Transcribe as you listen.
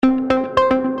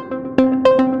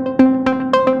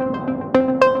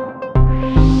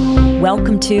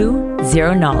Welcome to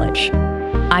Zero Knowledge.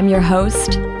 I'm your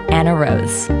host, Anna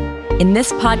Rose. In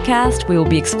this podcast, we will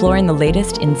be exploring the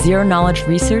latest in zero-knowledge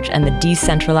research and the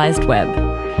decentralized web,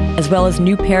 as well as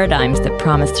new paradigms that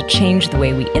promise to change the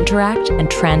way we interact and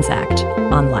transact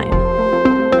online.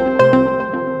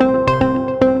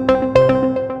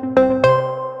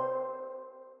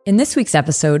 In this week's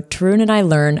episode, Tarun and I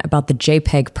learn about the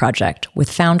JPEG project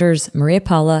with founders Maria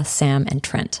Paula, Sam, and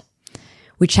Trent.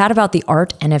 We chat about the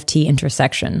art-NFT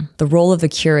intersection, the role of the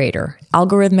curator,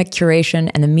 algorithmic curation,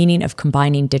 and the meaning of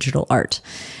combining digital art.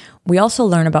 We also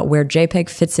learn about where JPEG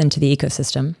fits into the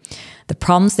ecosystem, the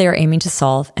problems they are aiming to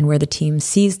solve, and where the team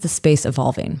sees the space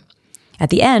evolving. At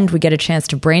the end, we get a chance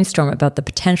to brainstorm about the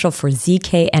potential for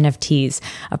ZK NFTs,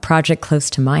 a project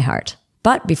close to my heart.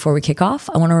 But before we kick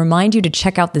off, I want to remind you to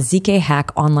check out the ZK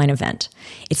Hack online event.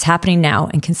 It's happening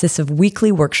now and consists of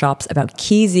weekly workshops about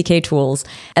key ZK tools,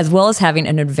 as well as having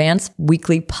an advanced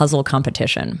weekly puzzle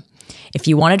competition. If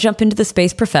you want to jump into the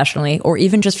space professionally, or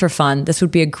even just for fun, this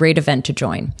would be a great event to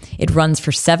join. It runs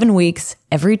for 7 weeks,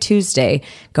 every Tuesday,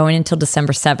 going until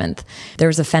December 7th.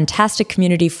 There's a fantastic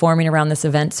community forming around this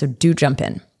event, so do jump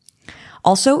in.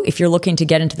 Also, if you're looking to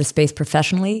get into the space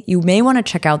professionally, you may want to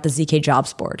check out the ZK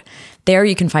Jobs Board. There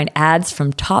you can find ads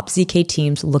from top ZK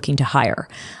teams looking to hire.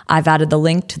 I've added the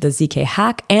link to the ZK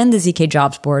Hack and the ZK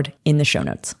Jobs Board in the show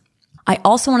notes. I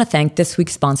also want to thank this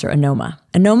week's sponsor, Anoma.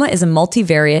 Anoma is a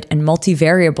multivariate and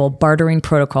multivariable bartering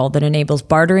protocol that enables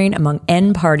bartering among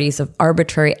N parties of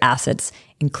arbitrary assets,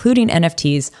 including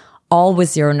NFTs, all with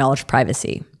zero-knowledge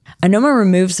privacy. Anoma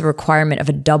removes the requirement of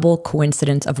a double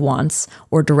coincidence of wants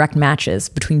or direct matches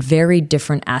between very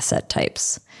different asset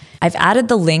types. I've added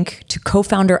the link to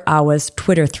co-founder Awa's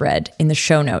Twitter thread in the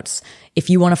show notes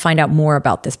if you want to find out more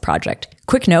about this project.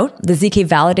 Quick note, the ZK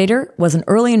Validator was an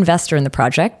early investor in the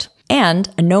project, and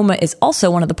Anoma is also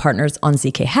one of the partners on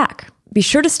ZK Hack. Be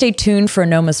sure to stay tuned for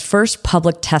Anoma's first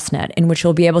public testnet, in which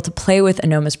you'll be able to play with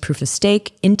Anoma's proof of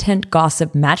stake, intent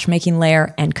gossip matchmaking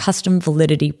layer, and custom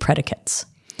validity predicates.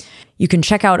 You can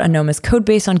check out Anoma's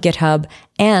codebase on GitHub,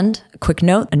 and quick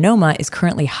note, Anoma is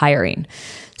currently hiring.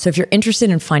 So if you're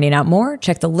interested in finding out more,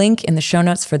 check the link in the show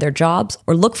notes for their jobs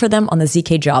or look for them on the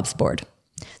ZK Jobs Board.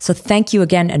 So thank you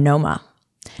again, Anoma.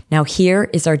 Now here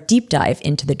is our deep dive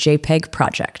into the JPEG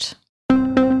project.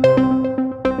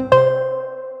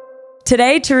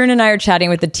 Today, Tarun and I are chatting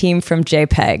with the team from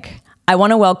JPEG. I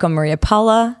want to welcome Maria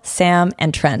Paula, Sam,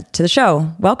 and Trent to the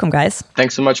show. Welcome, guys.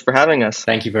 Thanks so much for having us.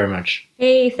 Thank you very much.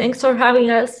 Hey, thanks for having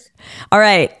us. All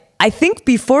right. I think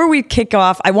before we kick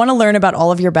off, I want to learn about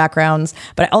all of your backgrounds,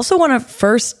 but I also want to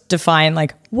first define,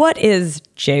 what is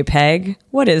JPEG?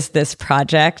 What is this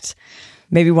project?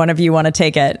 Maybe one of you want to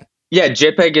take it. Yeah,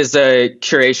 JPEG is a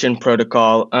curation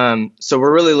protocol. So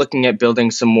we're really looking at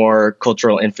building some more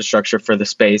cultural infrastructure for the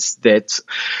space that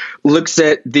looks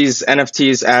at these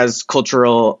NFTs as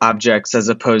cultural objects as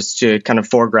opposed to kind of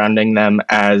foregrounding them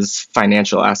as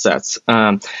financial assets.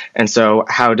 And so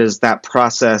how does that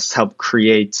process help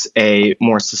create a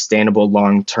more sustainable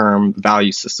long-term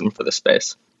value system for the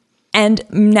space? And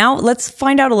now let's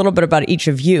find out a little bit about each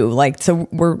of you. So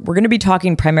we're going to be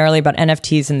talking primarily about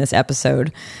NFTs in this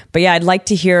episode. But yeah, I'd like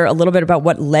to hear a little bit about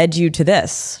what led you to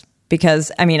this.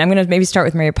 Because, I'm going to maybe start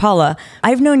with Maria Paula.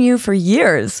 I've known you for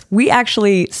years. We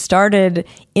actually started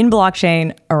in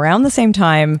blockchain around the same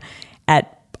time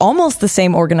at almost the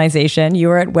same organization. You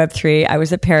were at Web3. I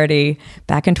was at Parity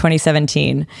back in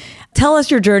 2017. Tell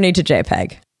us your journey to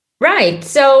JPEG. Right.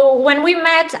 So when we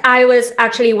met, I was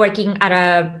actually working at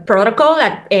a protocol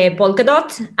at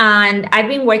Polkadot, and I've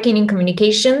been working in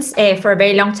communications for a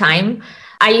very long time.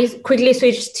 I quickly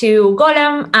switched to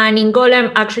Golem, and in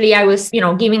Golem, actually, I was,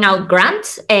 giving out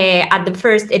grants at the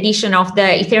first edition of the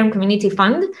Ethereum Community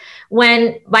Fund,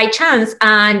 when by chance,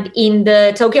 and in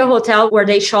the Tokyo hotel where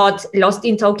they shot Lost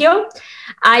in Tokyo,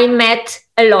 I met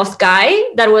a lost guy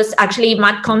that was actually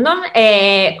Matt Condon,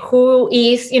 who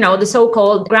is, the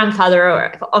so-called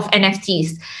grandfather of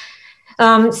NFTs.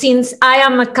 Since I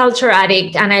am a culture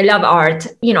addict and I love art,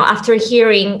 after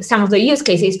hearing some of the use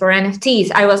cases for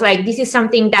NFTs, I was like, this is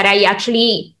something that I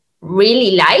actually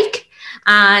really like.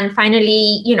 And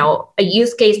finally, a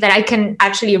use case that I can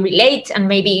actually relate and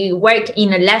maybe work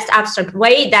in a less abstract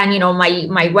way than,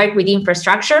 my work with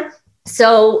infrastructure.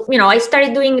 So, I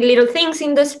started doing little things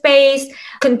in the space,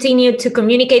 continued to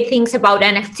communicate things about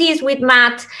NFTs with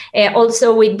Matt,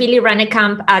 also with Billy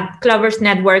Rennekamp at Clover's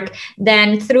Network,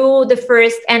 then through the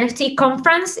first NFT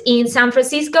conference in San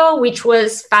Francisco, which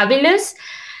was fabulous.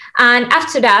 And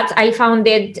after that, I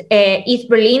founded ETH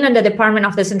Berlin and the Department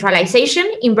of Decentralization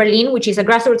in Berlin, which is a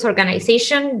grassroots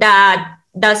organization that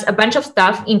does a bunch of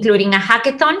stuff, including a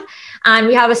hackathon And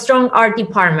we have a strong art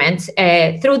department.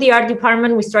 Through the art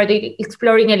department, we started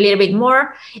exploring a little bit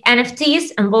more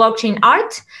NFTs and blockchain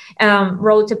art.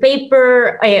 Wrote a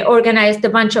paper, organized a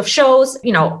bunch of shows,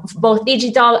 both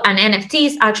digital and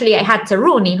NFTs. Actually, I had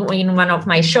Tarun in one of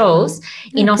my shows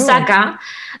in Osaka.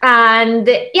 And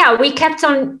we kept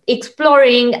on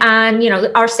exploring. And,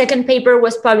 our second paper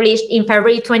was published in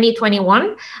February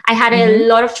 2021. I had a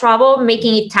lot of trouble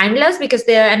making it timeless because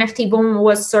the NFT boom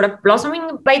was sort of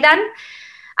blossoming by then.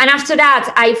 And after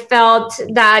that, I felt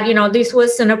that, this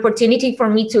was an opportunity for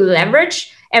me to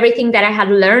leverage everything that I had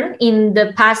learned in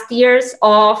the past years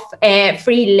of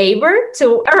free labor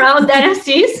around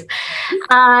NFTs.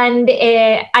 And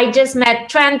I just met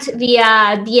Trent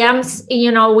via DMs.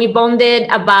 We bonded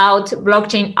about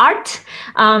blockchain art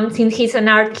since he's an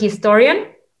art historian.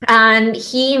 And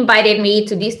he invited me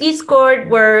to this Discord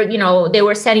where, they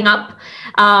were setting up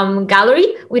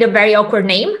gallery with a very awkward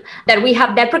name that we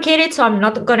have deprecated. So I'm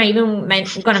not going to even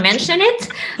mention it.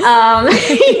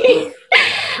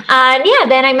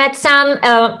 And then I met Sam.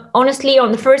 Honestly,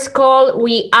 on the first call,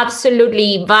 we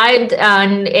absolutely vibed,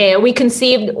 and we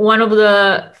conceived one of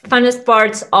the funnest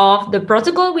parts of the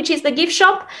protocol, which is the gift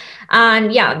shop.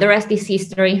 And the rest is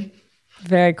history.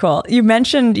 Very cool. You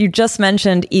just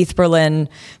mentioned ETH Berlin.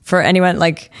 For anyone,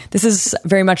 this is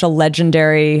very much a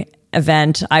legendary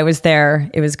event. I was there.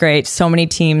 It was great. So many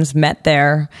teams met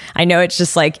there. I know it's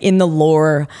just in the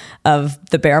lore of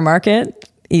the bear market.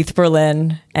 ETH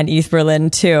Berlin and ETH Berlin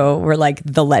 2 were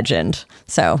the legend.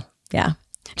 So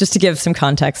just to give some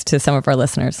context to some of our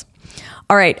listeners.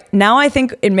 All right. Now I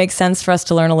think it makes sense for us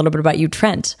to learn a little bit about you,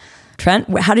 Trent.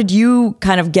 Trent, how did you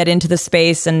kind of get into the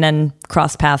space and then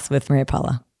cross paths with Maria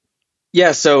Paula?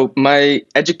 Yeah, so my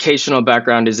educational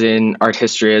background is in art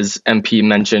history, as MP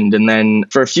mentioned. And then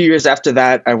for a few years after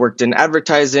that, I worked in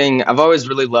advertising. I've always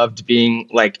really loved being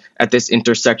at this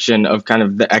intersection of kind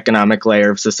of the economic layer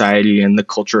of society and the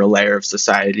cultural layer of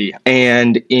society.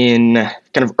 And in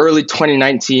kind of early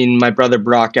 2019, my brother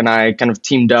Brock and I kind of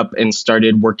teamed up and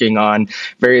started working on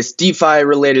various DeFi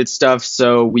related stuff.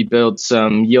 So we built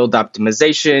some yield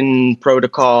optimization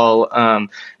protocol,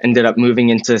 ended up moving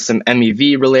into some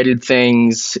MEV related things.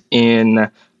 In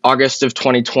August of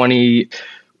 2020,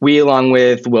 we, along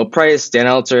with Will Price, Dan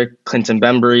Elter, Clinton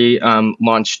Bembury,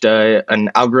 launched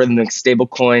an algorithmic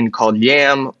stablecoin called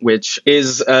YAM, which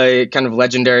is a kind of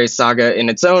legendary saga in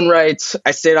its own right.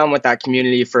 I stayed on with that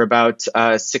community for about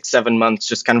 6-7 months,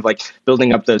 just kind of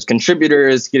building up those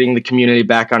contributors, getting the community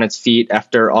back on its feet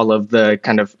after all of the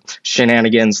kind of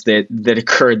shenanigans that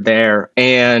occurred there.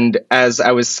 And as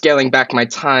I was scaling back my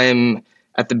time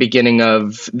at the beginning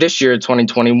of this year,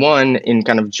 2021, in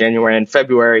kind of January and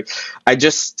February, I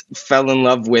just fell in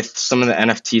love with some of the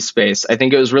NFT space. I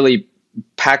think it was really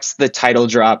PAX the title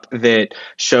drop that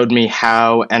showed me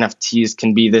how NFTs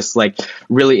can be this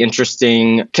really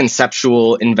interesting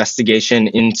conceptual investigation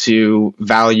into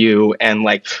value and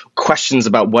questions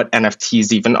about what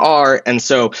NFTs even are. And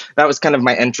so that was kind of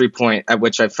my entry point at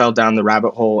which I fell down the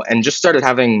rabbit hole and just started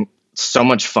having so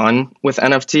much fun with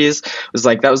NFTs. It was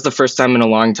that was the first time in a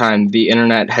long time the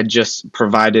internet had just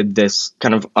provided this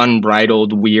kind of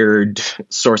unbridled, weird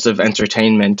source of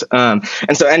entertainment. And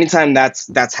so anytime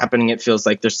that's happening, it feels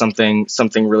like there's something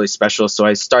really special. So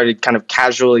I started kind of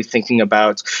casually thinking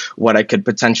about what I could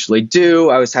potentially do.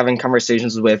 I was having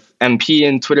conversations with MP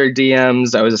in Twitter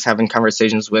DMs. I was having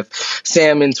conversations with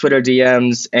Sam in Twitter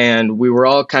DMs, and we were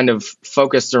all kind of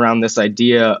focused around this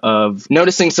idea of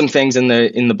noticing some things in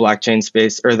the blockchain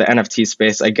space, or the NFT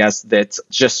space, I guess, that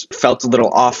just felt a little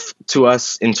off to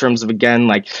us in terms of, again,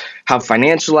 how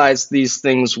financialized these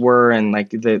things were and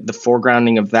the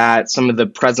foregrounding of that, some of the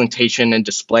presentation and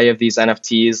display of these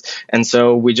NFTs. And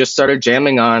so we just started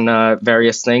jamming on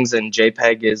various things, and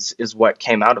JPEG is what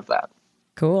came out of that.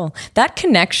 Cool. That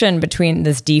connection between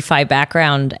this DeFi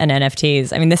background and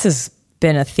NFTs, I mean, this has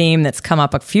been a theme that's come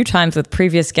up a few times with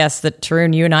previous guests that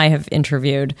Tarun, you and I have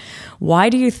interviewed. Why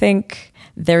do you think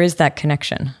there is that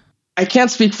connection? I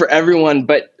can't speak for everyone,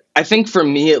 but I think for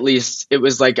me, at least, it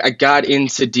was I got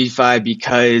into DeFi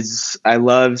because I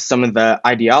love some of the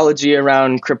ideology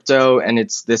around crypto, and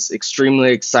it's this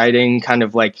extremely exciting kind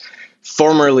of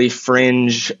formerly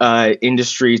fringe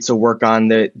industry to work on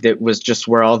that was just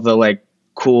where all the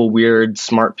cool, weird,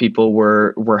 smart people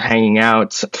were hanging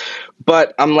out.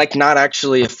 But I'm not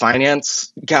actually a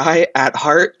finance guy at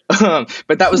heart.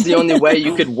 But that was the only way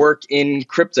you could work in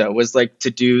crypto, was to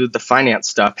do the finance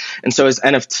stuff. And so as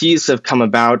NFTs have come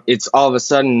about, it's all of a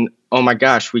sudden, oh my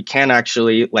gosh, we can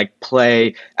actually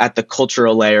play at the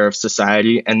cultural layer of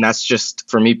society. And that's just,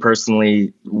 for me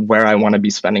personally, where I want to be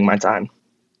spending my time.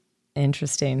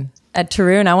 Interesting.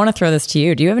 Tarun, I want to throw this to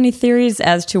you. Do you have any theories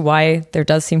as to why there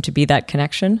does seem to be that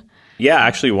connection? Yeah,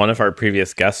 actually, one of our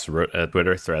previous guests wrote a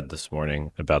Twitter thread this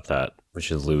morning about that,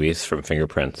 which is Luis from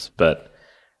Fingerprints. But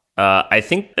I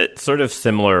think it's sort of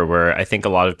similar where I think a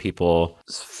lot of people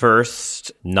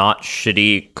first, not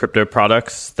shitty crypto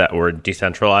products that were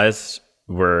decentralized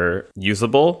were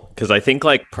usable. Because I think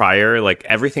like prior, like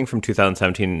everything from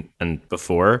 2017 and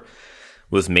before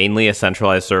was mainly a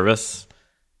centralized service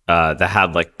that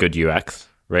had like good UX,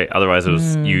 right? Otherwise, it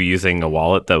was you using a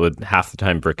wallet that would half the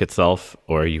time brick itself,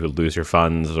 or you would lose your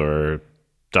funds, or ...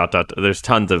 There's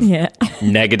tons of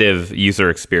negative user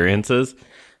experiences.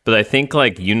 But I think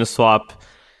like Uniswap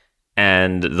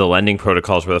and the lending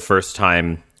protocols were the first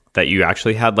time that you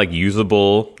actually had like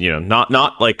usable,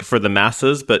 not like for the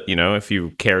masses, but if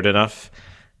you cared enough,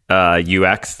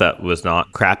 UX that was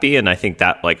not crappy. And I think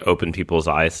that like opened people's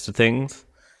eyes to things.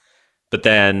 But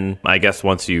then I guess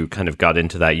once you kind of got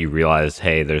into that, you realized,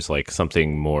 hey, there's like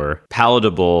something more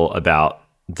palatable about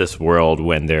this world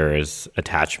when there is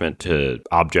attachment to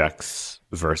objects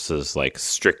versus like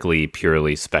strictly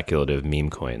purely speculative meme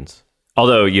coins.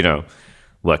 Although,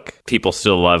 look, people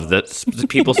still love this.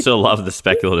 People still love the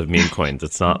speculative meme coins.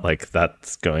 It's not like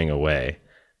that's going away.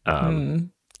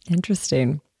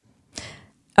 Interesting.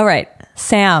 All right,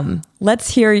 Sam, let's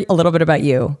hear a little bit about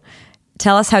you.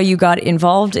 Tell us how you got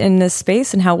involved in this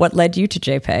space and what led you to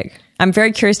JPEG. I'm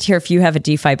very curious to hear if you have a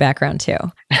DeFi background too.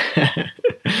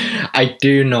 I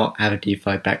do not have a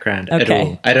DeFi background at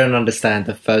all. I don't understand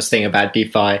the first thing about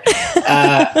DeFi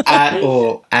at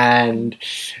all, and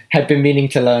had been meaning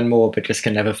to learn more, but just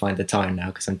can never find the time now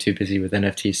because I'm too busy with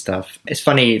NFT stuff. It's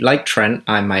funny, like Trent,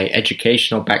 my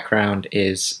educational background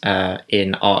is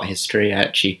in art history. I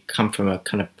actually come from a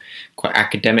kind of quite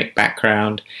academic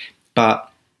background, but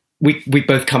we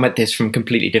both come at this from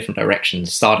completely different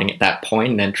directions, starting at that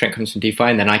point, and then Trent comes from DeFi,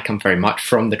 and then I come very much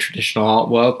from the traditional art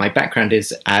world. My background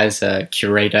is as a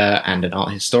curator and an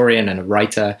art historian and a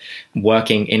writer,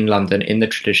 working in London in the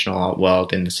traditional art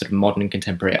world, in the sort of modern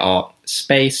contemporary art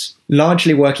space,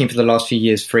 largely working for the last few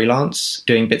years freelance,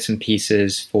 doing bits and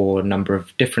pieces for a number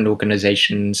of different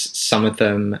organizations, some of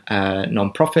them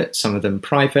non-profit, some of them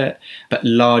private, but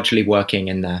largely working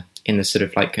in the sort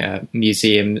of like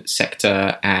museum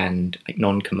sector and like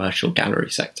non-commercial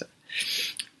gallery sector.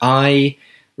 I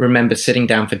remember sitting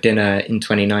down for dinner in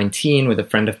 2019 with a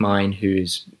friend of mine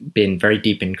who's been very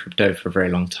deep in crypto for a very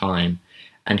long time,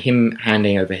 and him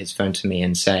handing over his phone to me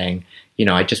and saying,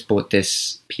 I just bought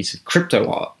this piece of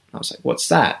crypto art. I was like, what's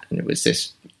that? And it was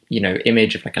this,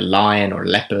 image of like a lion or a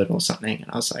leopard or something. And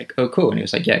I was like, oh, cool. And he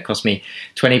was like, yeah, it cost me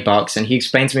 $20. And he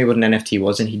explained to me what an NFT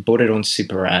was, and he bought it on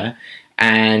Super Rare.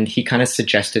 And he kind of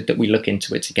suggested that we look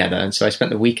into it together. And so I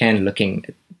spent the weekend looking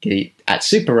at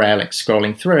Super Rare, like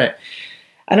scrolling through it.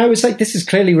 And I was like, this is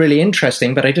clearly really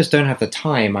interesting, but I just don't have the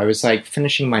time. I was like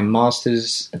finishing my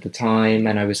master's at the time,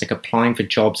 and I was like applying for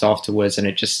jobs afterwards. And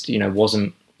it just,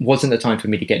 wasn't the time for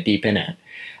me to get deep in it.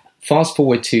 Fast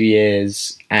forward 2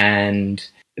 years, and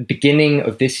the beginning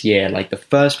of this year, like the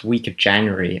first week of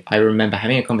January, I remember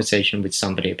having a conversation with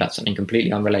somebody about something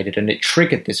completely unrelated. And it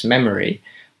triggered this memory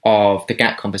of the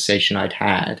GAT conversation I'd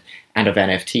had and of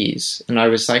NFTs. And I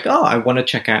was like, oh, I want to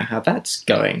check out how that's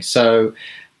going. So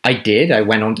I did. I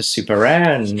went on to Super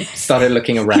Rare and started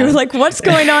looking around. You were like, what's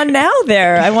going on now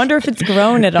there? I wonder if it's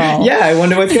grown at all. Yeah, I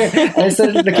wonder what's going on. And I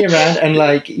started looking around, and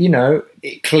like,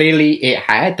 clearly it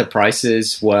had. The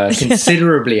prices were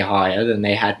considerably higher than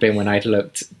they had been when I'd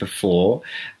looked before.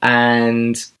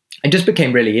 And I just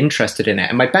became really interested in it.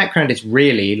 And my background is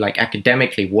really like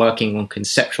academically working on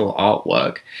conceptual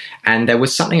artwork. And there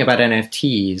was something about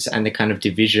NFTs and the kind of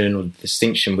division or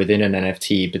distinction within an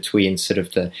NFT between sort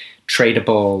of the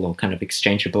tradable or kind of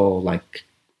exchangeable like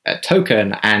a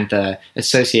token and the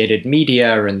associated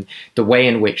media, and the way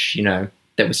in which,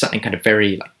 there was something kind of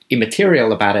very like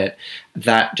immaterial about it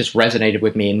that just resonated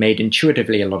with me and made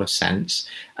intuitively a lot of sense.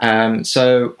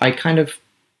 So I kind of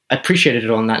appreciated it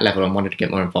on that level and wanted to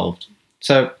get more involved.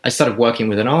 So I started working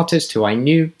with an artist who I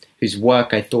knew, whose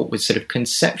work I thought was sort of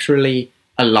conceptually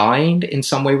aligned in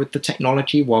some way with the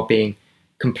technology, while being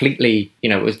completely,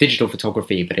 it was digital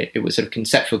photography, but it was sort of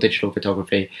conceptual digital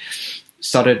photography.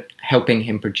 Started helping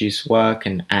him produce work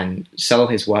and sell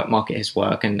his work, market his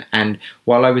work. And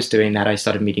while I was doing that, I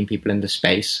started meeting people in the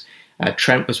space.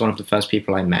 Trent was one of the first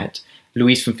people I met.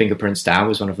 Luis from Fingerprints DAO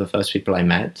was one of the first people I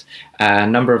met. A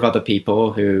number of other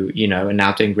people who, are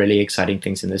now doing really exciting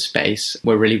things in this space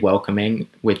were really welcoming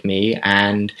with me.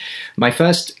 And my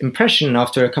first impression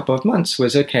after a couple of months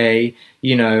was, okay,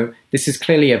 this is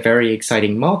clearly a very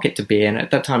exciting market to be in.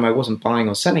 At that time, I wasn't buying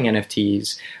or selling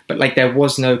NFTs, but there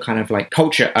was no kind of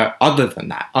culture other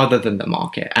than the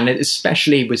market. And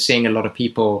especially we're seeing a lot of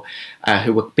people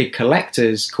who were big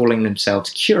collectors calling themselves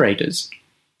curators.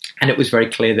 And it was very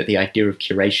clear that the idea of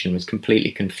curation was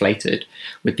completely conflated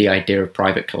with the idea of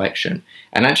private collection.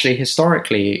 And actually,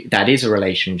 historically, that is a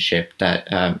relationship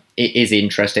that is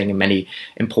interesting, and many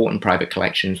important private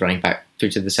collections running back through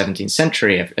to the 17th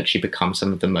century have actually become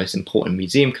some of the most important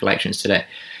museum collections today.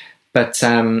 But,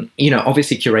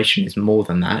 obviously curation is more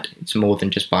than that. It's more than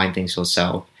just buying things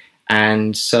yourself.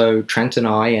 And so Trent and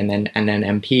I, and then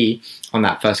MP on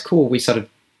that first call, we sort of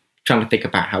trying to think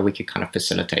about how we could kind of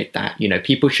facilitate that.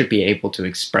 People should be able to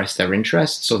express their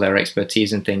interests or their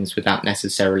expertise in things without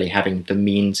necessarily having the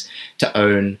means to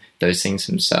own those things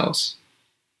themselves.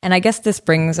 And I guess this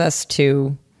brings us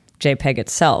to JPEG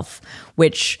itself,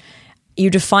 which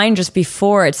you defined just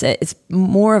before. It's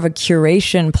more of a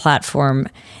curation platform.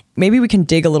 Maybe we can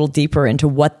dig a little deeper into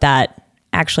what that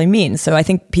actually means. So I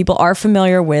think people are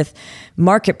familiar with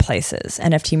marketplaces,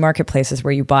 NFT marketplaces,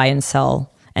 where you buy and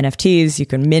sell NFTs. You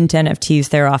can mint NFTs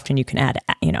there. Often you can add,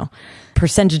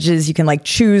 percentages. You can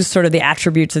choose sort of the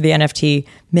attributes of the NFT,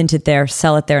 mint it there,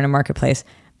 sell it there in a marketplace.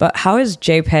 But how is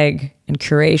JPEG and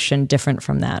curation different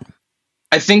from that?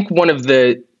 I think one of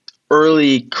the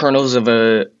early kernels of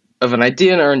an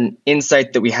idea or an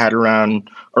insight that we had around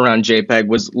JPEG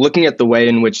was looking at the way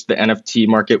in which the NFT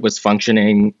market was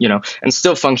functioning, and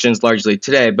still functions largely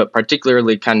today, but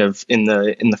particularly kind of in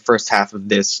the first half of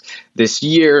this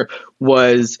year,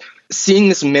 was seeing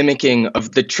this mimicking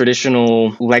of the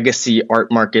traditional legacy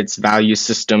art markets value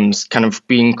systems kind of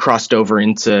being crossed over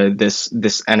into this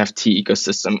NFT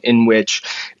ecosystem, in which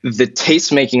the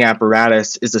taste-making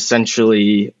apparatus is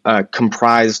essentially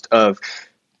comprised of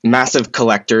massive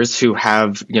collectors who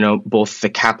have, both the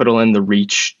capital and the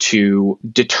reach to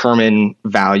determine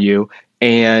value,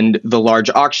 and the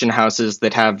large auction houses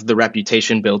that have the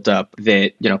reputation built up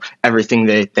that, everything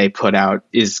that they put out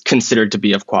is considered to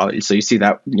be of quality. So you see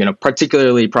that,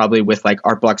 particularly probably with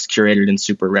Art Blocks Curated and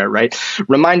Super Rare, right?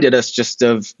 Reminded us just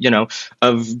of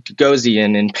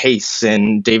Gagosian and Pace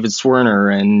and David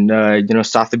Swerner and,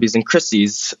 Sotheby's and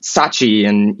Christie's, Saatchi,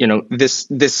 and,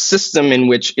 this system in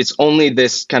which it's only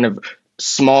this kind of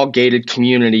small gated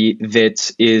community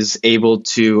that is able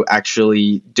to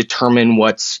actually determine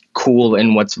what's cool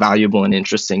and what's valuable and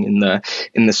interesting in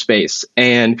the space.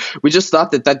 And we just thought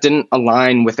that didn't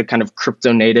align with a kind of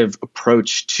crypto native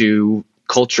approach to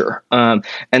culture. And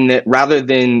that rather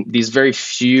than these very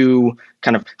few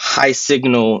kind of high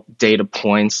signal data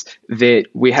points, that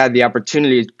we had the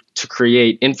opportunity to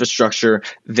create infrastructure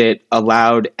that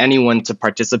allowed anyone to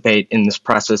participate in this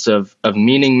process of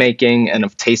meaning making and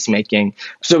of taste making.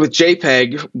 So with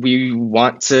JPEG, we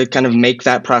want to kind of make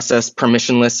that process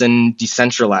permissionless and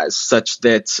decentralized, such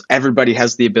that everybody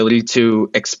has the ability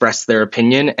to express their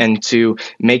opinion and to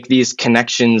make these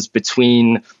connections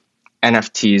between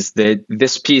NFTs, that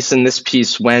this piece and this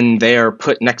piece, when they are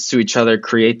put next to each other,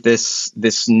 create this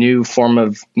new form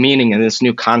of meaning and this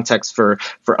new context for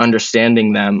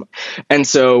understanding them. And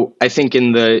so I think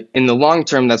in the long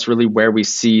term, that's really where we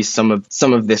see some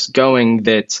of this going,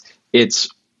 that it's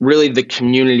really the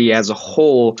community as a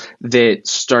whole that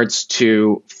starts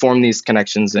to form these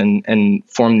connections and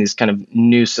form these kind of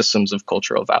new systems of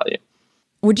cultural value.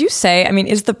 Would you say,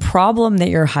 is the problem that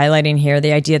you're highlighting here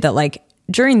the idea that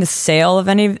during the sale of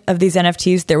any of these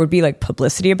NFTs, there would be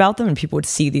publicity about them and people would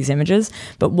see these images,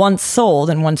 but once sold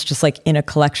and once just in a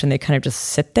collection, they kind of just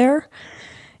sit there?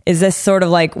 Is this sort of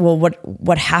well,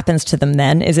 what happens to them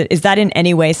then? Is that in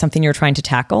any way something you're trying to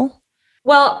tackle?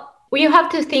 Well, we have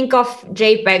to think of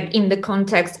JPEG in the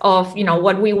context of,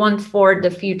 what we want for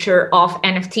the future of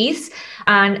NFTs.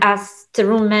 And as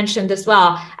Tarun mentioned as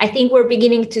well, I think we're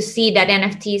beginning to see that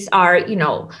NFTs are,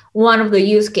 one of the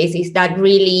use cases that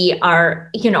really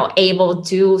are, able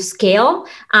to scale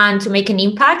and to make an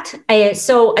impact.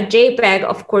 So at JPEG,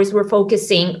 of course, we're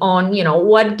focusing on,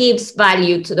 what gives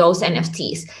value to those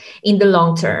NFTs in the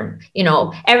long term.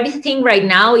 Everything right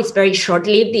now is very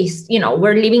short-lived.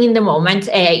 We're living in the moment.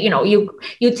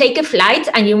 You take a flight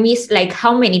and you miss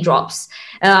how many drops.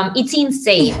 It's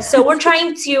insane. So we're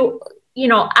trying to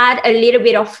add a little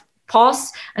bit of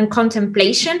pause and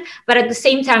contemplation, but at the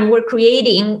same time, we're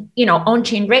creating,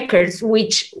 on-chain records,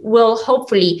 which will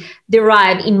hopefully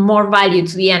derive in more value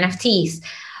to the NFTs.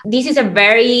 This is a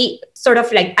very sort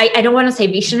of like, I don't want to say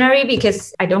visionary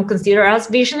because I don't consider us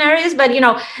visionaries, but,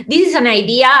 this is an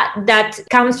idea that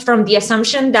comes from the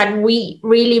assumption that we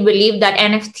really believe that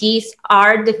NFTs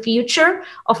are the future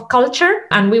of culture.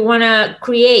 And we want to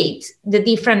create the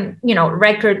different,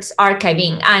 records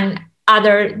archiving and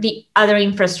the other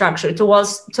infrastructure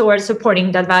towards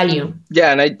supporting that value.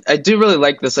 Yeah, and I do really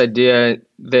like this idea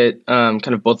that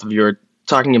kind of both of you are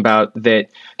talking about, that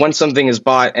when something is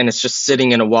bought and it's just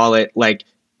sitting in a wallet, like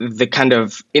the kind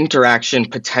of interaction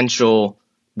potential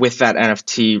with that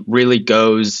NFT really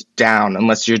goes down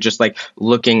unless you're just like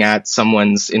looking at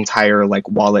someone's entire like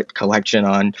wallet collection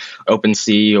on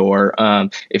OpenSea, or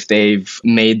if they've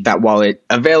made that wallet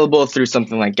available through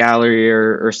something like Gallery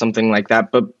or something like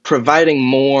that. But providing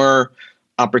more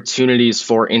opportunities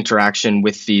for interaction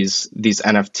with these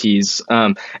NFTs,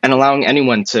 and allowing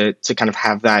anyone to kind of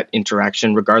have that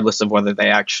interaction regardless of whether they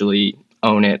actually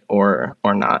own it or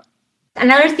not.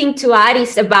 Another thing to add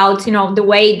is about, the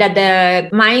way that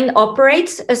the mind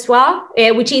operates as well,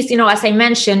 which is, as I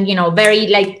mentioned, very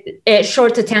like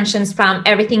short attention span.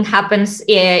 Everything happens,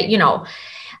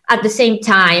 at the same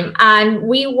time. And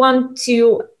we want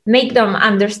to make them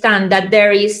understand that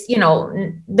there is,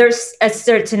 there's a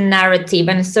certain narrative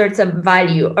and a certain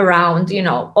value around,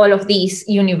 all of these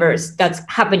universe that's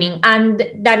happening. And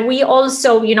that we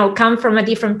also, come from a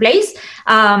different place.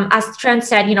 As Trent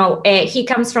said, he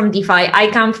comes from DeFi. I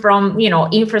come from,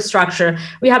 infrastructure.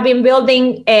 We have been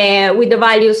building with the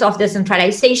values of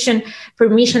decentralization,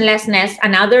 permissionlessness,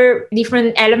 and other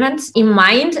different elements in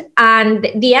mind. And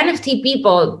the NFT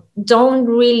people don't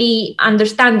really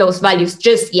understand those values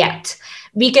just yet,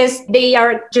 because they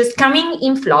are just coming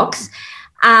in flux,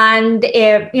 and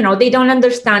they don't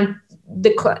understand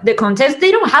the context. They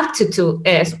don't have to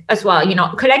as well.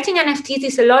 Collecting NFTs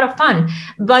is a lot of fun,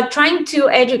 but trying to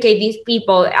educate these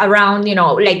people around,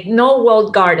 like no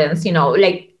walled gardens,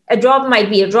 like a drop might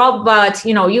be a drop, but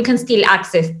you can still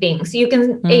access things. You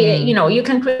can you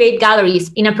can create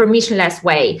galleries in a permissionless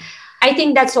way. I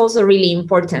think that's also really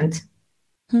important.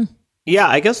 Yeah,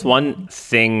 I guess one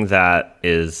thing that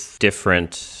is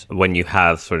different when you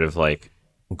have sort of like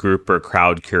group or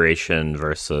crowd curation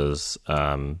versus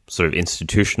sort of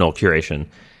institutional curation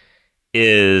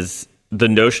is the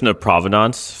notion of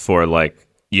provenance for like,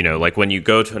 like when you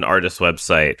go to an artist's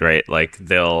website, right? Like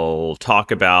they'll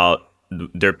talk about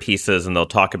their pieces and they'll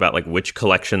talk about like which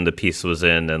collection the piece was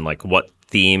in and like what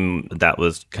theme that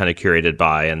was kind of curated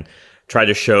by, and try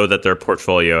to show that their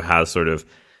portfolio has sort of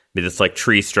this like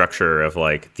tree structure of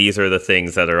like, these are the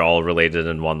things that are all related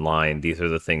in one line. These are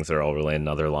the things that are all related in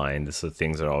another line. These are the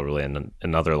things that are all related in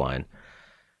another line.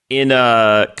 In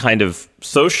a kind of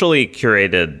socially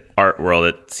curated art world,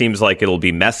 it seems like it'll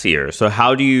be messier. So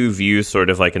how do you view sort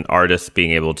of like an artist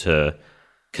being able to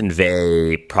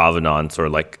convey provenance or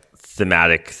like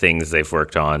thematic things they've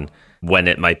worked on when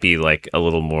it might be like a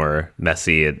little more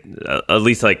messy? At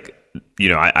least like,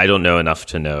 I don't know enough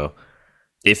to know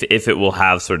if it will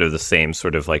have sort of the same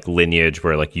sort of like lineage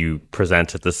where like you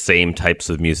present at the same types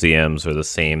of museums or the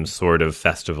same sort of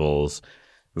festivals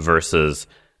versus,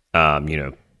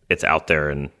 it's out there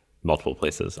in multiple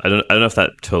places. I don't know if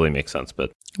that totally makes sense,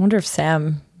 but I wonder if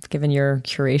Sam, given your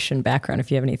curation background, if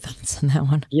you have any thoughts on that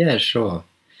one. Yeah, sure.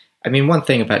 I mean, one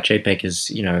thing about JPEG is,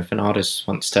 if an artist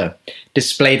wants to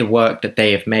display the work that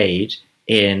they have made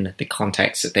in the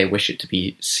context that they wish it to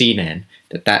be seen in,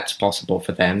 that's possible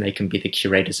for them. They can be the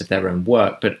curators of their own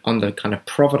work. But on the kind of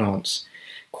provenance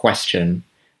question,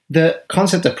 the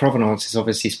concept of provenance is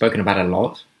obviously spoken about a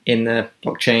lot in the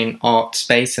blockchain art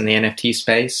space and the NFT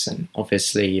space. And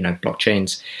obviously,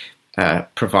 blockchains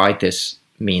provide this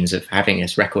means of having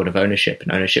this record of ownership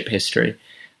and ownership history.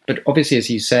 But obviously, as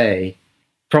you say,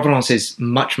 provenance is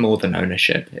much more than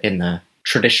ownership in the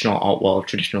traditional art world,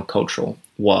 traditional cultural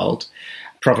world.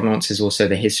 Provenance is also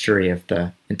the history of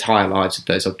the entire lives of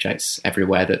those objects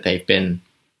everywhere that they've been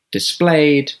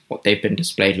displayed, what they've been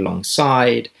displayed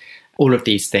alongside, all of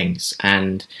these things.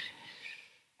 And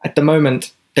at the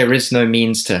moment, there is no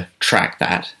means to track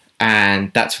that.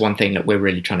 And that's one thing that we're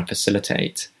really trying to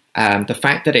facilitate. The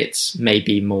fact that it's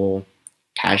maybe more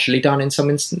casually done in some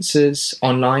instances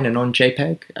online and on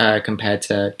JPEG compared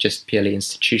to just purely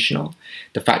institutional.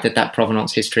 The fact that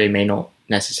provenance history may not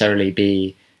necessarily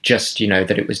be just,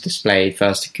 that it was displayed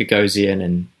first at Gagosian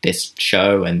and this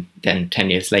show and then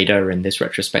 10 years later in this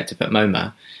retrospective at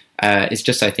MoMA is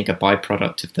just, I think, a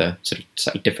byproduct of the sort of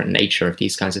slightly different nature of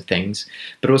these kinds of things.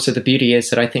 But also the beauty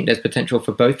is that I think there's potential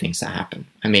for both things to happen.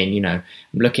 I mean, I'm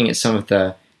looking at some of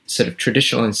the sort of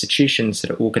traditional institutions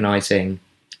that are organizing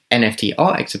NFT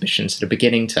art exhibitions that are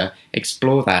beginning to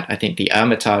explore that. I think the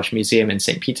Hermitage Museum in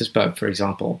St. Petersburg, for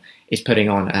example, is putting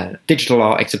on a digital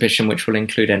art exhibition which will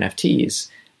include NFTs.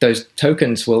 Those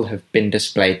tokens will have been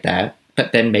displayed there,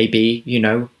 but then maybe,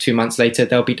 2 months later,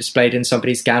 they'll be displayed in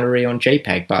somebody's gallery on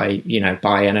JPEG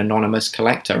by an anonymous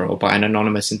collector or by an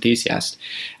anonymous enthusiast.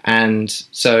 And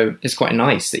so it's quite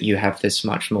nice that you have this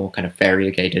much more kind of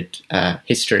variegated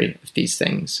history of these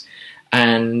things.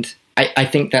 And I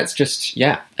think that's just,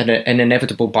 an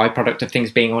inevitable byproduct of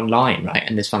things being online, right?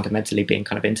 And this fundamentally being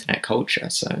kind of internet culture.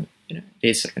 So, it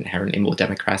is inherently more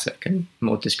democratic and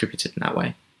more distributed in that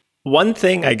way. One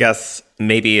thing, I guess,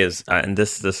 maybe is, and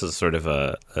this is sort of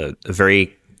a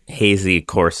very hazy,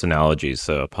 coarse analogy,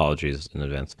 so apologies in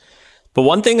advance. But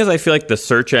one thing is I feel like the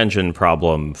search engine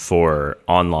problem for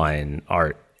online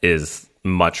art is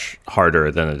much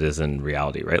harder than it is in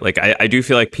reality, right? Like, I do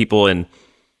feel like people in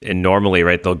normally,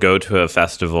 right, they'll go to a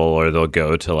festival or they'll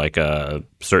go to like a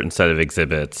certain set of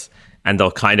exhibits and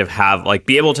they'll kind of have like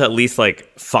be able to at least like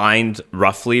find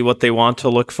roughly what they want to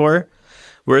look for.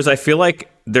 Whereas I feel like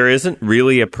there isn't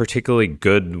really a particularly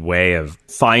good way of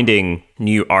finding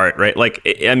new art, right? Like,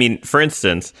 I mean, for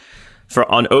instance,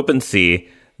 on OpenSea,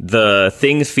 the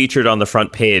things featured on the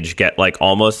front page get like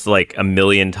almost like 1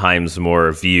 million times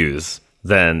more views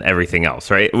than everything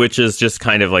else, right? Which is just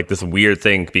kind of like this weird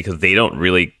thing because they don't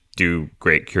really do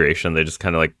great curation. They just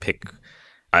kind of like pick.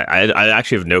 I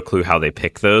actually have no clue how they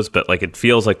pick those, but like it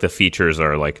feels like the features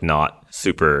are like not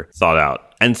super thought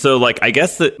out. And so like I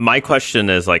guess that my question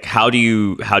is like how do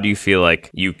you feel like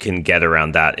you can get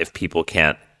around that if people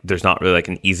can't? There's not really like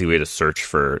an easy way to search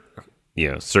for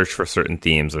certain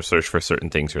themes or search for certain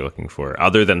things you're looking for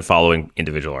other than following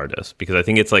individual artists. Because I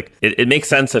think it's like, it makes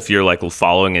sense if you're like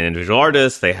following an individual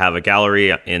artist, they have a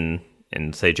gallery in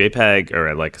say JPEG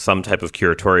or like some type of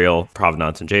curatorial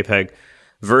provenance in JPEG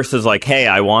versus like, hey,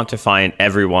 I want to find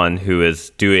everyone who is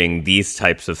doing these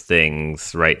types of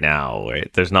things right now,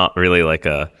 right? There's not really like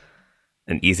an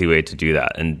easy way to do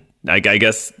that. And I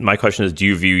guess my question is, do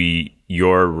you view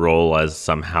your role as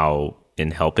somehow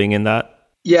in helping in that?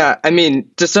 Yeah, I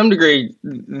mean, to some degree,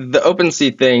 the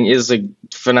OpenSea thing is a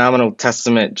phenomenal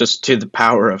testament just to the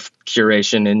power of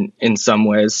curation in some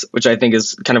ways, which I think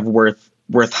is kind of worth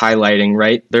highlighting,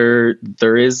 right?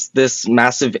 There is this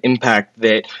massive impact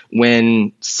that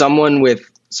when someone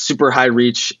with super high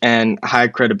reach and high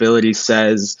credibility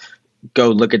says, go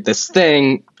look at this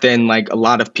thing, then like a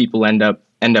lot of people end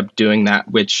up doing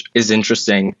that, which is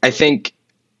interesting. I think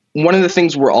one of the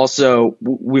things we've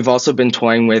also been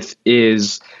toying with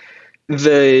is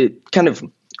the kind of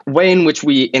way in which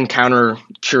we encounter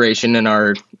curation in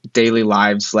our daily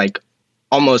lives, like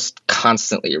almost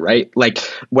constantly, right? Like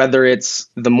whether it's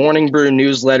the Morning Brew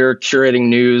newsletter curating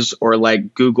news or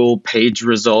like Google page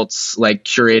results, like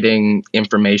curating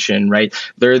information, right?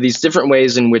 There are these different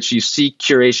ways in which you see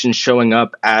curation showing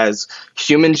up as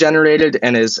human generated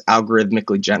and as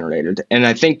algorithmically generated. And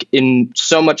I think in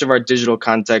so much of our digital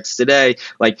context today,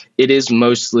 like it is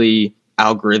mostly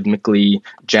algorithmically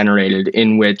generated,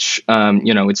 in which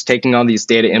it's taking all these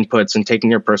data inputs and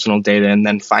taking your personal data and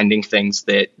then finding things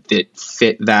that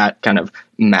fit that kind of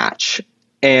match.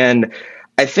 And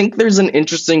I think there's an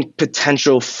interesting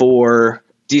potential for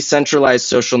decentralized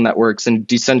social networks and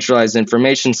decentralized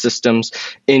information systems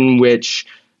in which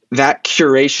that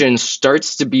curation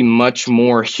starts to be much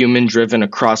more human driven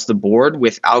across the board,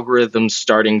 with algorithms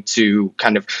starting to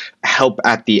kind of help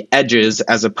at the edges,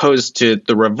 as opposed to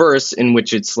the reverse, in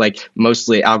which it's like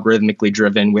mostly algorithmically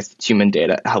driven with human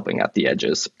data helping at the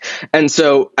edges. And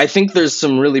so I think there's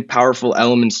some really powerful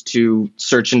elements to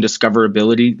search and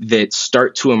discoverability that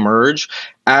start to emerge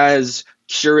as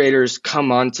curators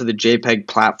come onto the JPEG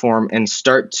platform and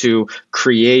start to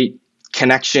create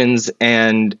connections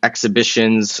and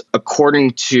exhibitions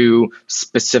according to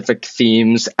specific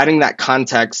themes, adding that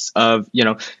context of,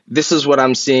 this is what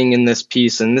I'm seeing in this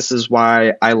piece and this is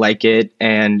why I like it.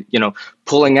 And,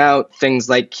 pulling out things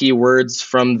like keywords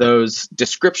from those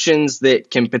descriptions that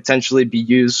can potentially be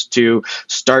used to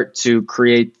start to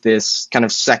create this kind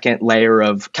of second layer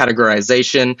of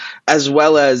categorization, as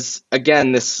well as,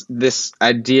 again, this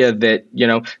idea that,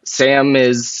 Sam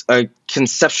is a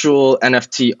conceptual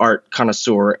NFT art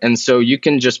connoisseur. And so you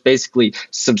can just basically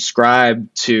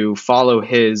subscribe to follow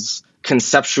his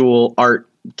conceptual art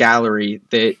gallery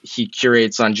that he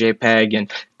curates on JPEG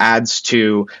and adds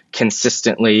to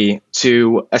consistently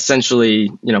to essentially,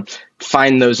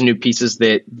 find those new pieces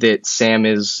that Sam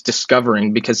is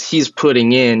discovering, because he's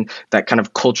putting in that kind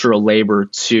of cultural labor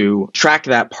to track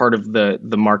that part of the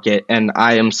market. And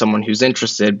I am someone who's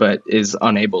interested, but is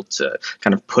unable to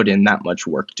kind of put in that much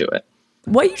work to it.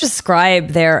 What you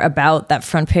described there about that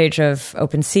front page of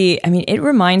OpenSea, I mean, it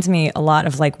reminds me a lot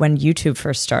of like when YouTube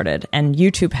first started, and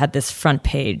YouTube had this front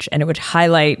page and it would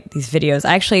highlight these videos.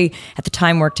 I actually, at the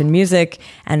time, worked in music,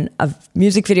 and a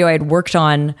music video I had worked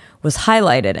on was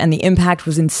highlighted, and the impact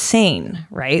was insane,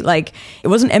 right? Like, it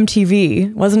wasn't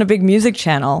MTV, it wasn't a big music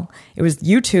channel, it was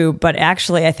YouTube, but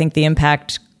actually I think the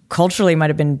impact culturally might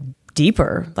have been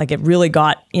deeper. Like, it really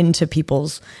got into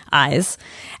people's eyes.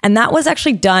 And that was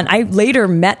actually done. I later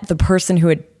met the person who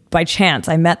had, by chance,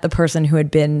 I met the person who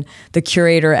had been the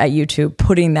curator at YouTube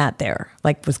putting that there,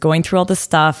 like was going through all this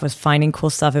stuff, was finding cool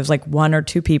stuff. It was like 1 or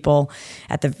 2 people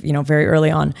at the, very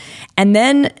early on. And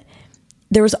then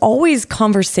there was always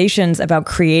conversations about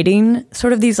creating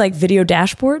sort of these like video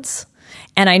dashboards.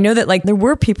 And I know that like there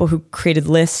were people who created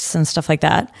lists and stuff like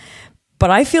that. But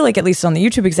I feel like, at least on the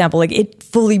YouTube example, like it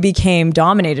fully became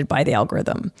dominated by the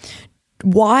algorithm.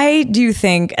 Why do you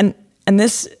think, and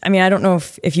this, I mean, I don't know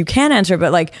if you can answer,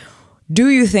 but like, do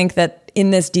you think that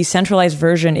in this decentralized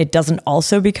version, it doesn't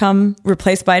also become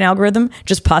replaced by an algorithm,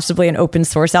 just possibly an open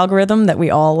source algorithm that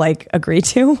we all like agree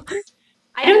to?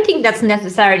 I don't think that's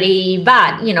necessarily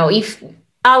bad. If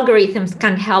algorithms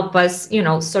can help us,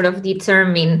 sort of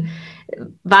determine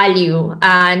value,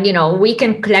 and we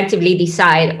can collectively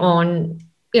decide on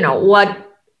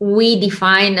what we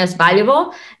define as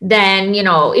valuable, then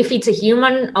if it's a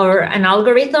human or an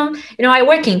algorithm, I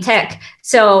work in tech,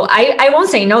 so I won't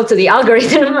say no to the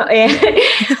algorithm.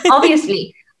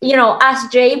 Obviously, as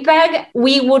JPEG,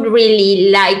 we would really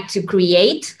like to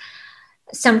create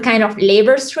some kind of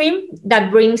labor stream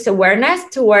that brings awareness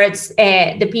towards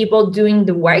the people doing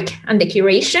the work and the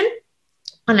curation.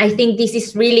 And I think this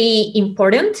is really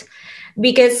important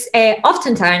because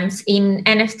oftentimes in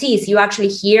NFTs, you actually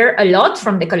hear a lot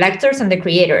from the collectors and the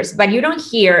creators, but you don't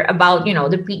hear about,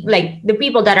 the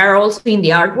people that are also in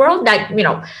the art world, that,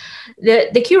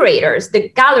 the curators, the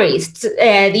galleries,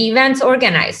 the events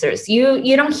organizers.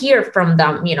 You don't hear from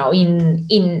them,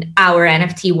 in our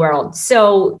NFT world.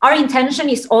 So our intention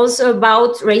is also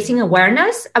about raising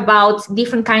awareness about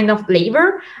different kind of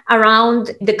labor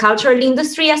around the cultural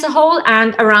industry as a whole,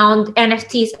 and around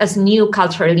NFTs as new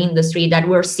cultural industry that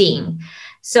we're seeing.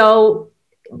 So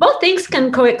both things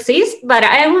can coexist, but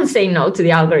I won't say no to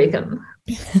the algorithm.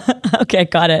 Okay,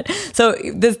 got it. So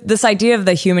this idea of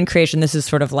the human creation, this is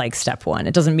sort of like step one.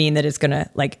 It doesn't mean that it's going to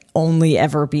like only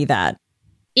ever be that.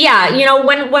 Yeah,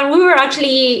 when we were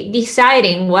actually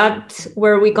deciding what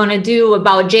were we going to do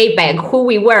about JPEG, who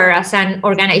we were as an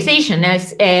organization,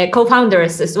 as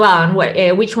co-founders as well,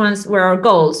 and which ones were our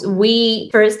goals, we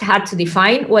first had to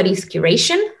define what is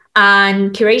curation.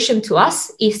 And curation to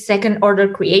us is second order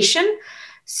creation.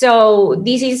 So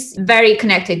this is very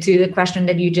connected to the question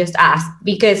that you just asked,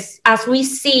 because as we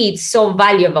see it's so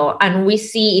valuable and we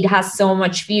see it has so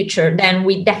much future, then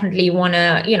we definitely want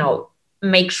to,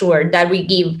 make sure that we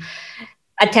give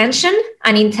attention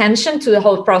and intention to the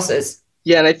whole process.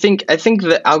 Yeah, and I think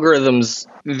the algorithms,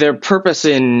 their purpose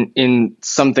in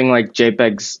something like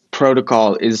JPEG's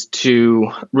protocol is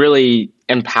to really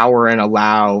empower and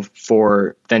allow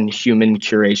for then human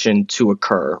curation to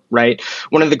occur, right?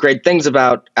 One of the great things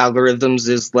about algorithms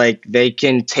is like they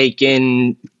can take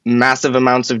in massive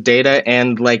amounts of data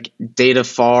and like data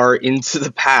far into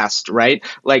the past, right?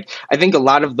 Like I think a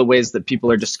lot of the ways that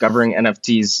people are discovering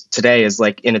NFTs today is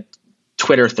like in a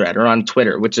Twitter thread or on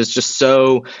Twitter, which is just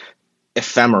so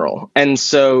ephemeral. And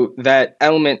so that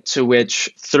element to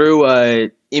which through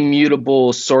a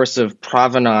immutable source of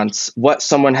provenance, what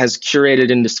someone has curated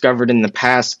and discovered in the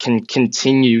past can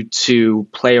continue to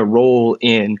play a role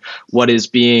in what is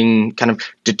being kind of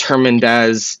determined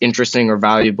as interesting or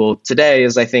valuable today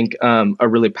is, I think, a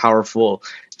really powerful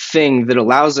thing that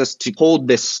allows us to hold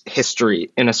this history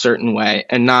in a certain way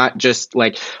and not just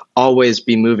like always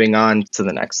be moving on to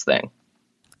the next thing.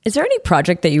 Is there any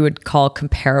project that you would call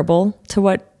comparable to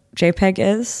what JPEG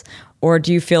is? Or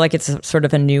do you feel like it's sort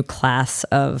of a new class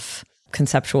of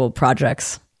conceptual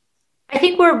projects? I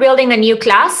think we're building a new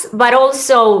class, but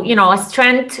also, as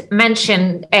Trent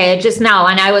mentioned just now,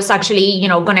 and I was actually,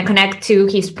 going to connect to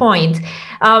his point,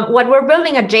 what we're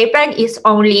building at JPEG is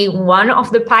only one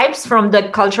of the pipes from the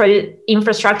cultural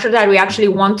infrastructure that we actually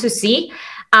want to see.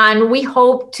 And we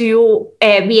hope to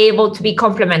be able to be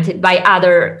complemented by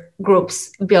other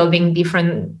groups building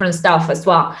different stuff as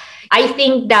well. I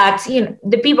think that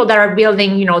the people that are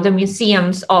building, the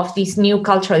museums of this new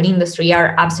cultural industry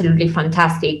are absolutely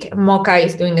fantastic. Mocha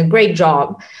is doing a great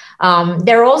job.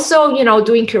 They're also,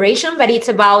 doing curation, but it's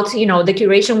about, the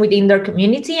curation within their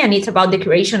community, and it's about the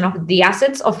curation of the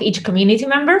assets of each community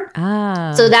member.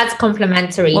 So that's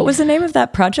complementary. What was the name of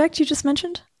that project you just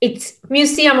mentioned? It's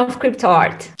Museum of Crypto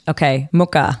Art. Okay,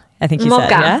 MOCA, I think you MOCA.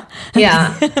 said,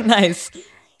 yeah? Yeah. Nice.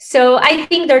 So I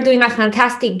think they're doing a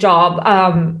fantastic job.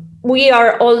 We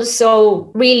are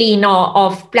also really in awe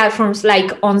of platforms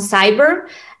like OnCyber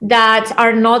that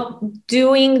are not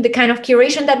doing the kind of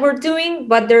curation that we're doing,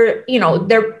 but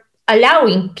they're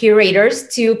allowing curators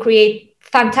to create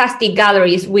fantastic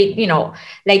galleries with,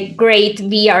 like great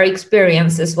VR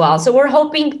experience as well. So we're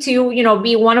hoping to,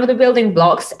 be one of the building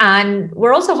blocks. And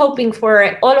we're also hoping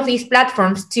for all of these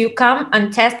platforms to come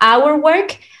and test our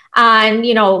work and,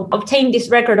 obtain this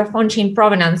record of on-chain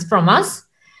provenance from us.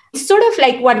 It's sort of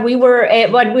like what we were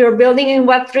building in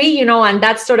Web3, and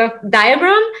that sort of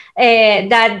diagram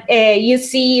that you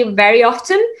see very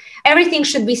often. Everything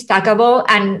should be stackable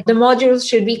and the modules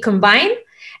should be combined.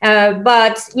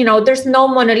 But there's no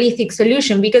monolithic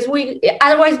solution because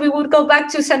otherwise we would go back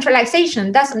to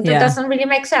centralization. That doesn't really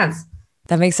make sense.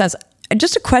 That makes sense.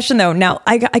 Just a question though. Now,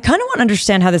 I kind of want to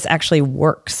understand how this actually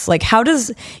works. Like,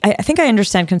 I think I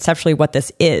understand conceptually what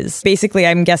this is. Basically,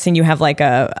 I'm guessing you have like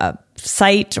a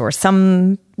site or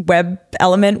some web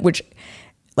element which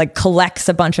like collects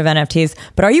a bunch of NFTs,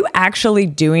 but are you actually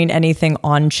doing anything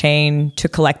on chain to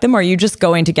collect them? Or are you just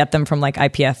going to get them from like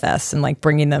IPFS and like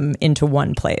bringing them into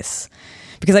one place?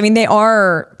 Because I mean, they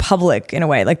are public in a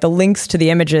way, like the links to the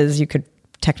images you could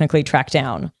technically track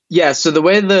down. Yeah, so the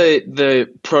way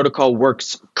the protocol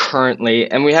works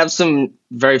currently, and we have some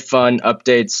very fun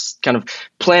updates kind of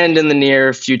planned in the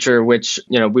near future, which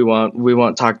we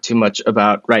won't talk too much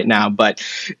about right now, but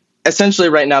essentially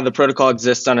right now the protocol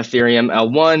exists on Ethereum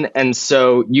L1, and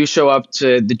so you show up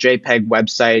to the JPEG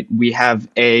website. We have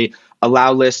a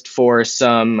allow list for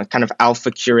some kind of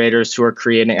alpha curators who are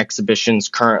creating exhibitions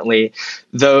currently.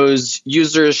 Those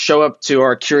users show up to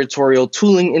our curatorial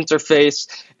tooling interface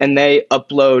and they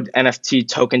upload NFT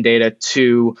token data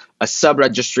to a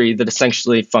sub-registry that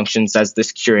essentially functions as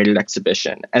this curated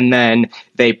exhibition. And then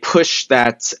they push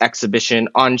that exhibition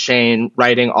on-chain,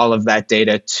 writing all of that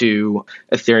data to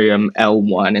Ethereum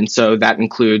L1. And so that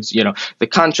includes, the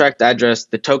contract address,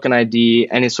 the token ID,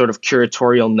 any sort of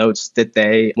curatorial notes that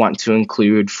they want to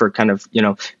include for kind of,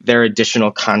 their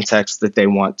additional context that they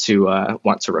want to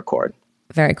record.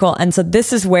 Very cool. And so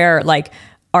this is where like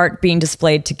art being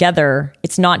displayed together,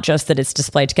 it's not just that it's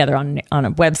displayed together on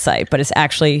a website, but it's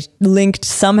actually linked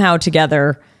somehow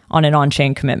together on an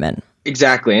on-chain commitment.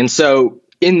 Exactly. And so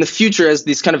in the future, as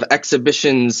these kind of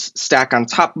exhibitions stack on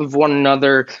top of one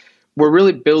another, we're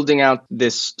really building out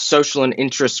this social and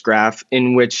interest graph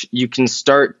in which you can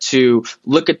start to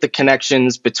look at the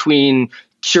connections between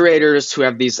curators who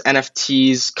have these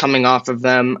NFTs coming off of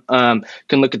them, can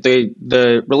look at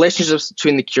the relationships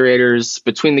between the curators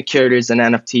and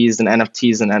NFTs and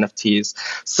NFTs and NFTs,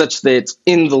 such that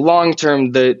in the long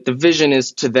term, the vision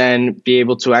is to then be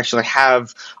able to actually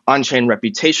have on-chain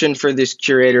reputation for these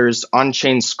curators,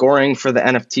 on-chain scoring for the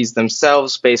NFTs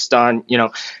themselves based on,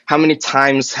 how many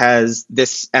times has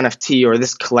this NFT or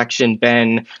this collection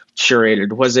been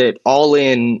curated? Was it all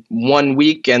in 1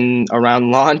 week and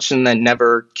around launch and then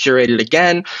never curated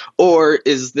again? Or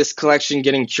is this collection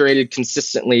getting curated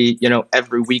consistently,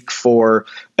 every week for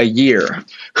a year?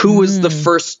 Who was the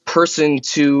first person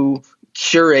to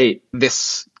curate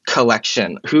this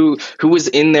collection? Who was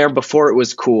in there before it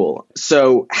was cool?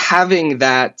 So having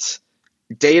that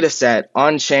data set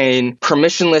on chain,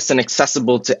 permissionless and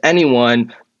accessible to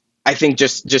anyone, I think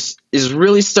just is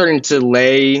really starting to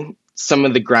lay some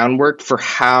of the groundwork for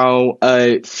how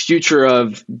a future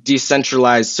of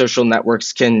decentralized social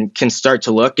networks can start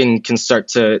to look and can start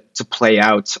to play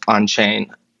out on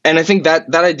chain. And I think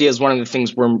that idea is one of the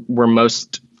things we're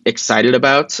most excited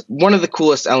about. One of the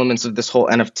coolest elements of this whole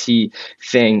NFT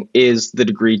thing is the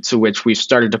degree to which we've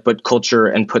started to put culture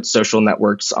and put social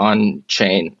networks on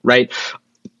chain, right?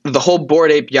 The whole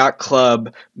Bored Ape Yacht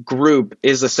Club group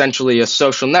is essentially a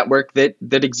social network that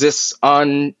exists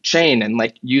on chain. And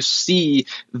like you see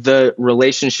the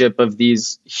relationship of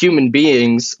these human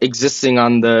beings existing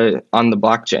on the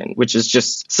blockchain, which is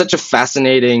just such a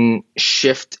fascinating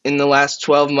shift in the last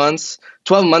 12 months.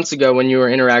 12 months ago, when you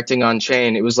were interacting on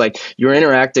chain, it was like you were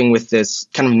interacting with this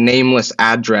kind of nameless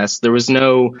address. There was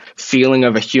no feeling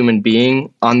of a human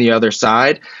being on the other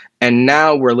side. And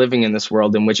now we're living in this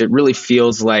world in which it really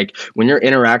feels like when you're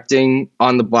interacting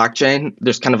on the blockchain,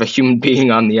 there's kind of a human being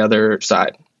on the other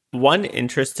side. One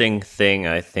interesting thing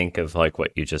I think of like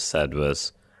what you just said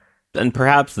was, and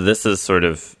perhaps this is sort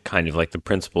of kind of like the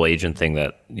principal agent thing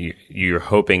that you're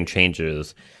hoping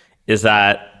changes, is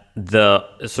that the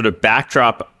sort of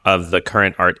backdrop of the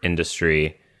current art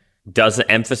industry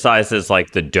emphasizes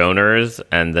like the donors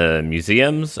and the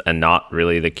museums and not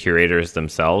really the curators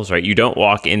themselves, right? You don't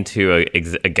walk into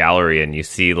a gallery and you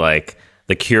see like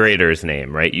the curator's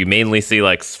name, right? You mainly see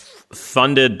like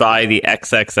funded by the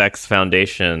XXX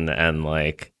Foundation and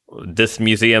like this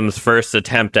museum's first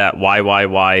attempt at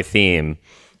YYY theme.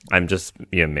 I'm just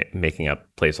making up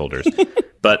placeholders.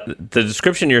 But the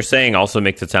description you're saying also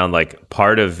makes it sound like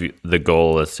part of the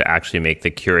goal is to actually make the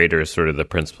curators sort of the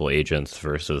principal agents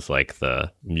versus like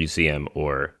the museum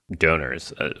or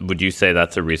donors. Would you say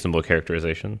that's a reasonable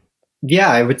characterization? Yeah,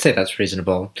 I would say that's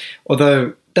reasonable. Although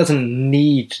it doesn't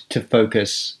need to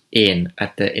focus in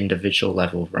at the individual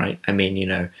level, right? I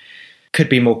mean, could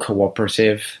be more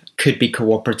cooperative, could be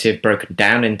cooperative broken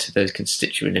down into those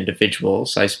constituent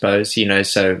individuals, I suppose,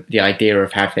 so the idea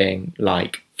of having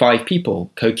like 5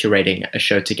 people co-curating a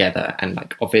show together and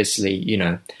like obviously,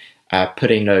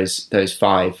 putting those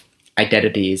 5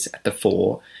 identities at the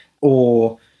fore,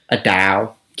 or a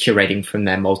DAO curating from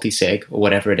their multi-sig or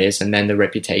whatever it is, and then the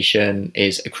reputation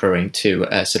is accruing to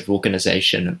a sort of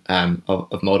organization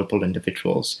of multiple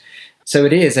individuals. So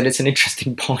it is, and it's an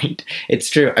interesting point. It's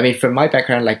true. I mean, from my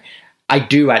background, like I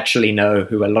do actually know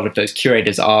who a lot of those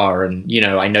curators are, and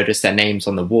I notice their names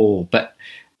on the wall, but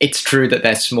it's true that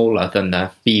they're smaller than the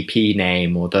BP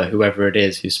name or the whoever it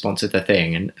is who sponsored the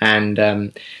thing.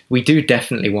 And we do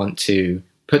definitely want to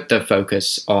put the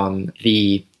focus on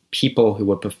the people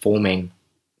who are performing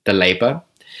the labor,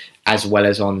 as well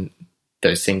as on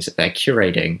those things that they're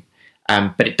curating.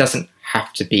 But it doesn't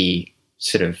have to be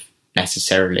sort of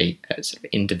necessarily sort of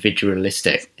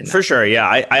individualistic. For sure, yeah.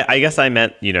 I guess I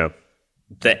meant,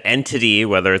 the entity,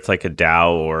 whether it's like a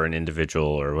DAO or an individual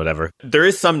or whatever, there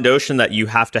is some notion that you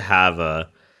have to have a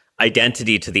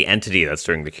identity to the entity that's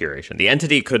doing the curation. The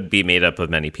entity could be made up of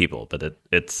many people, but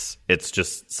it's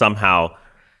just somehow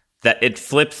that it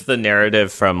flips the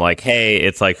narrative from like, hey,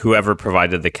 it's like whoever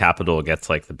provided the capital gets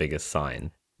like the biggest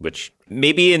sign, which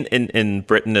maybe in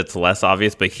Britain it's less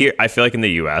obvious, but here I feel like in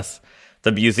the US,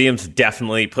 the museums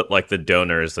definitely put like the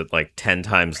donors at like 10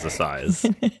 times the size.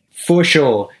 For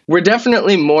sure. We're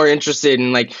definitely more interested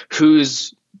in like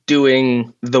who's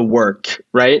doing the work,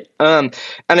 right? And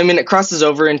I mean, it crosses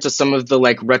over into some of the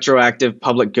like retroactive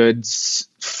public goods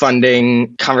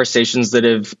funding conversations that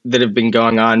have been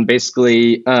going on.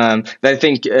 Basically, that I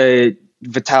think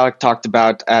Vitalik talked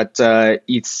about at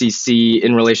ETHCC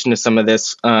in relation to some of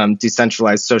this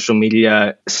decentralized social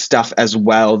media stuff as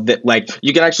well. That like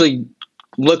you can actually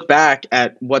look back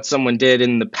at what someone did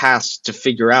in the past to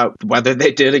figure out whether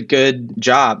they did a good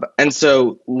job. And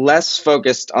so less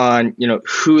focused on,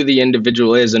 who the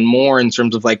individual is and more in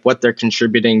terms of like what they're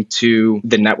contributing to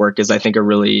the network is, I think, a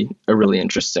really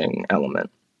interesting element.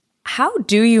 How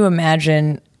do you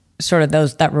imagine sort of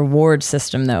that reward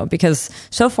system though? Because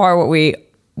so far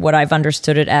what I've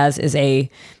understood it as is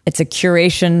it's a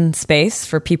curation space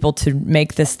for people to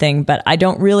make this thing, but I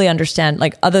don't really understand,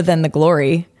 like, other than the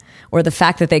glory or the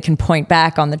fact that they can point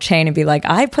back on the chain and be like,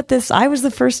 I was the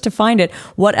first to find it.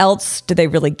 What else do they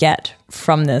really get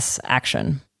from this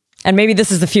action? And maybe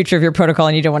this is the future of your protocol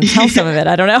and you don't want to tell some of it.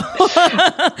 I don't know.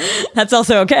 That's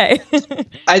also okay.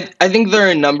 I think there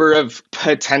are a number of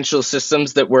potential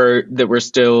systems that we're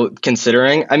still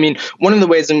considering. I mean, one of the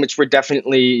ways in which we're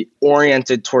definitely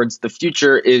oriented towards the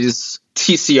future is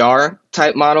TCR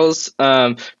type models,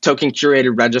 token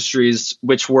curated registries,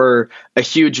 which were a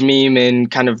huge meme in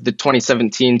kind of the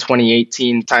 2017,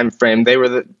 2018 timeframe.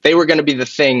 They were going to be the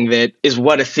thing that is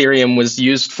what Ethereum was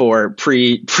used for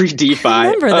pre DeFi. I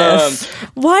remember this.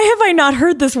 Why have I not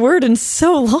heard this word in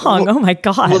so long? Oh my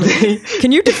God.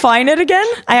 Can you define it again?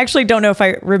 I actually don't know if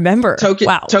I remember.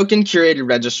 Token curated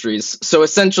registries. So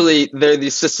essentially they're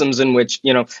these systems in which,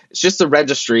 it's just a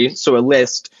registry. So a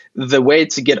list. The way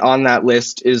to get on that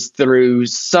list is through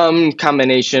some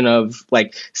combination of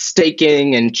like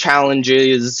staking and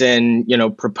challenges and,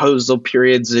 proposal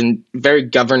periods and very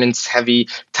governance heavy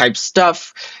type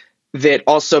stuff that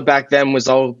also back then was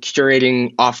all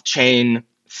curating off-chain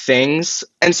things.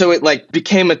 And so it like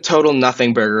became a total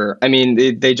nothing burger. I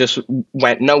mean, they just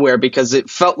went nowhere because it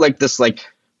felt like this like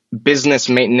business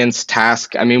maintenance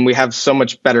task. I mean, we have so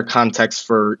much better context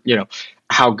for,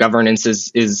 how governance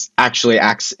is actually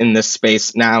acts in this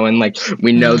space now. And like,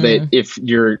 we know that if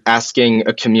you're asking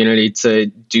a community to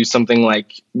do something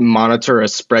like monitor a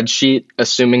spreadsheet,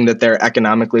 assuming that they're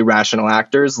economically rational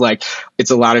actors, like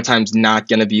it's a lot of times not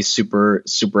going to be super,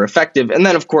 super effective. And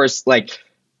then of course, like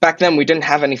back then we didn't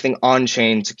have anything on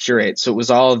chain to curate. So it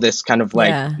was all this kind of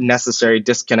like necessary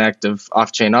disconnect of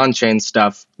off chain, on chain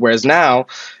stuff. Whereas now,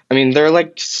 I mean, there are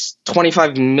like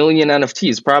 25 million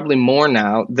NFTs, probably more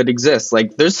now, that exist.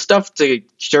 Like there's stuff to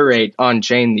curate on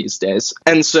chain these days.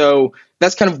 And so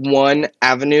that's kind of one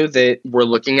avenue that we're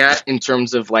looking at in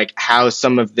terms of like how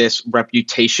some of this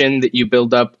reputation that you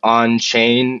build up on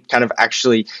chain kind of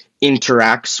actually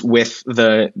interacts with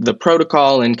the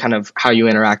protocol and kind of how you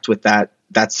interact with that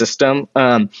system.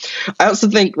 I also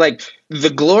think like the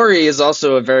glory is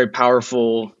also a very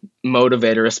powerful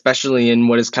motivator, especially in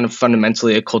what is kind of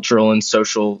fundamentally a cultural and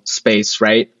social space,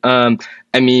 right? I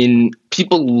mean,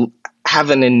 people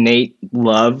have an innate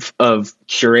love of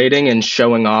curating and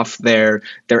showing off their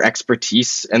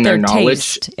expertise and their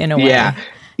knowledge taste, in a way.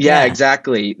 Yeah,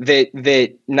 exactly.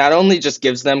 That not only just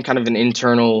gives them kind of an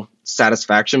internal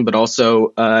satisfaction, but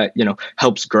also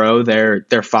helps grow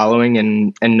their following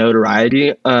and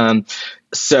notoriety.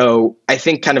 So I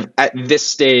think kind of at this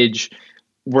stage,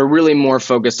 we're really more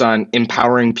focused on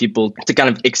empowering people to kind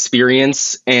of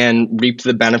experience and reap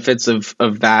the benefits of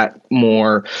that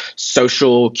more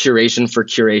social curation for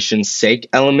curation's sake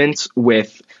element,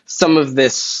 with some of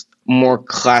this more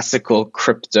classical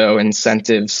crypto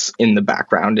incentives in the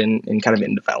background and kind of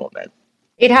in development.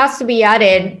 It has to be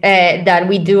added that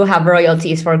we do have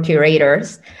royalties for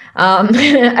curators.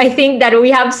 I think that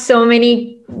we have so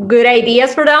many good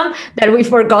ideas for them that we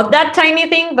forgot that tiny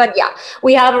thing. But yeah,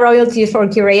 we have royalties for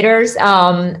curators.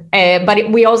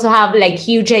 But we also have like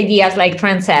huge ideas like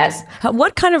Trent says. How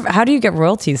do you get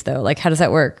royalties though? Like, how does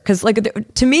that work? Because like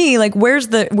to me, like where's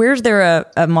there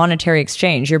a monetary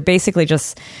exchange? You're basically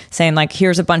just saying like,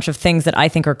 here's a bunch of things that I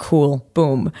think are cool.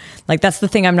 Boom. Like that's the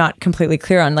thing I'm not completely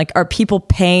clear on. Like, are people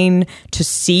paying to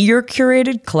see your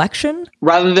curated collection?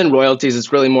 Rather than royalties,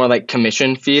 it's really more like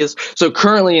commission fees. So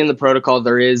currently in the protocol,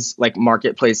 there is like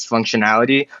marketplace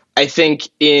functionality. I think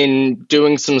in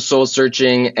doing some soul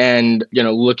searching and,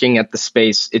 looking at the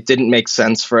space, it didn't make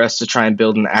sense for us to try and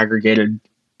build an aggregated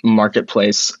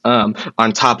marketplace on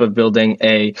top of building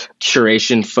a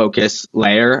curation focus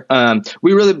layer.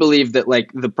 We really believe that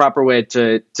like the proper way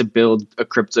to build a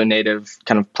crypto native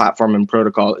kind of platform and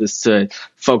protocol is to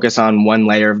focus on one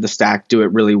layer of the stack, do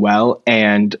it really well,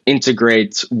 and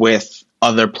integrate with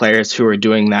other players who are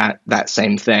doing that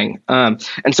same thing. And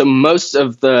so most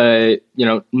of the,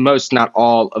 most, not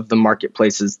all of the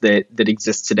marketplaces that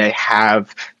exist today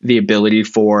have the ability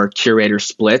for curator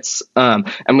splits.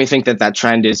 And we think that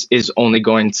trend is only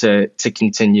going to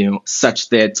continue, such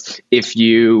that if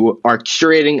you are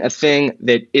curating a thing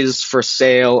that is for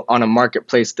sale on a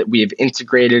marketplace that we have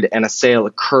integrated and a sale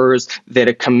occurs, that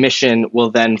a commission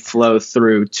will then flow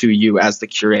through to you as the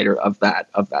curator of that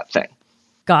thing.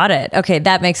 Got it. Okay,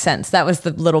 that makes sense. That was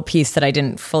the little piece that I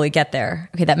didn't fully get there.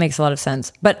 Okay, that makes a lot of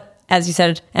sense. But as you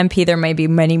said, MP, there may be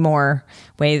many more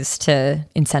ways to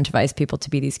incentivize people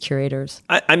to be these curators.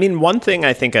 I mean, one thing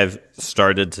I think I've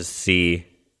started to see,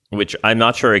 which I'm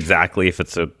not sure exactly if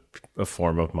it's a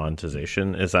form of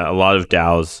monetization, is that a lot of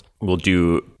DAOs will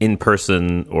do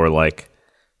in-person or like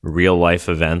real-life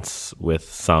events with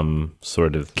some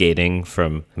sort of gating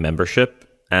from membership.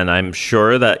 And I'm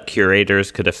sure that curators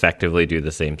could effectively do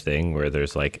the same thing, where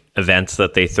there's like events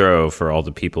that they throw for all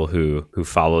the people who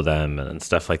follow them and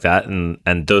stuff like that.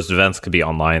 And those events could be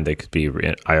online, they could be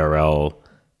IRL,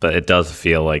 but it does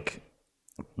feel like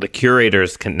the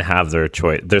curators can have their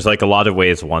choice. There's like a lot of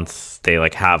ways once they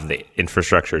like have the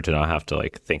infrastructure to not have to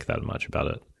like think that much about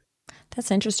it. That's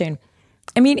interesting.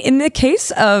 I mean, in the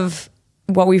case of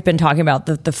what we've been talking about,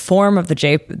 the form of the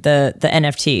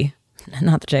NFT,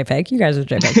 not the JPEG. You guys are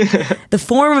JPEG. The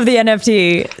form of the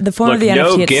NFT,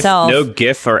 NFT itself. No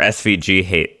GIF or SVG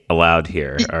hate allowed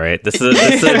here. All right, this is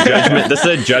a judgment. This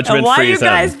is a judgment-free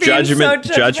zone.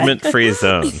 Judgment-free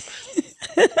zone.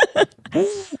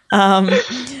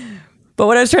 But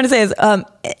what I was trying to say is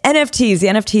NFTs, the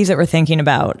NFTs that we're thinking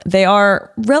about, they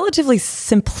are relatively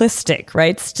simplistic,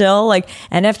 right? Still, like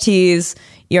NFTs,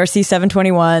 ERC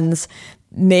 721s,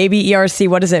 maybe ERC.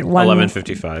 What is it?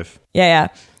 1155. Yeah.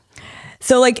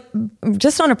 So like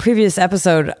just on a previous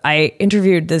episode, I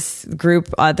interviewed this group.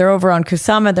 They're over on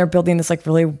Kusama. They're building this like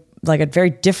really like a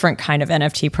very different kind of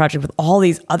NFT project with all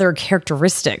these other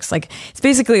characteristics. Like it's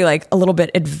basically like a little bit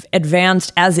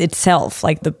advanced as itself,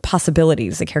 like the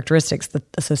possibilities, the characteristics, the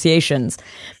associations.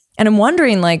 And I'm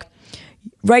wondering like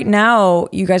right now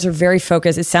you guys are very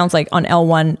focused, it sounds like, on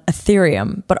L1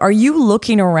 Ethereum, but are you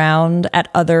looking around at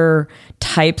other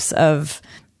types of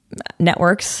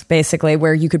networks basically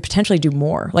where you could potentially do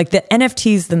more? Like the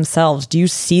NFTs themselves, do you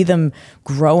see them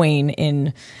growing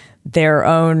in their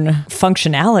own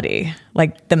functionality,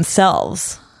 like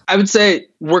themselves? I would say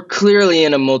we're clearly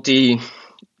in a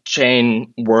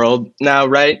multi-chain world now,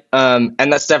 right? And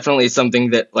that's definitely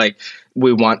something that like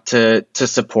we want to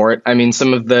support. I mean,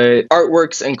 some of the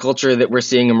artworks and culture that we're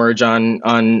seeing emerge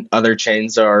on other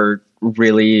chains are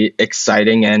really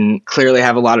exciting and clearly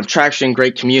have a lot of traction,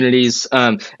 great communities.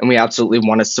 And we absolutely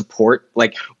want to support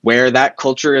like where that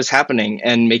culture is happening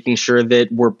and making sure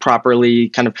that we're properly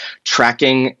kind of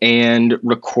tracking and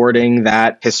recording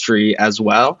that history as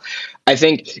well. I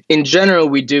think in general,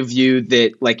 we do view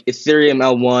that like Ethereum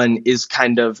L1 is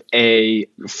kind of a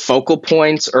focal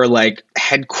point or like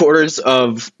headquarters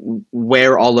of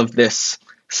where all of this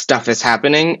stuff is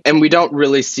happening. And we don't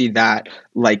really see that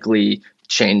likely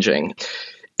changing.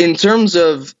 In terms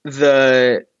of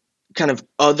the kind of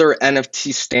other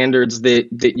NFT standards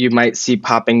that you might see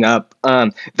popping up,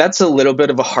 that's a little bit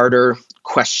of a harder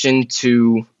question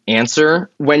to answer.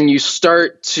 When you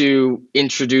start to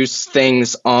introduce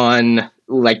things on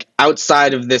like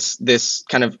outside of this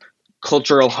kind of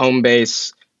cultural home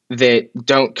base that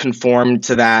don't conform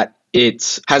to that,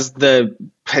 it has the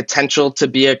potential to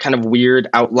be a kind of weird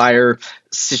outlier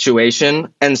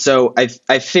situation. And so I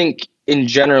think in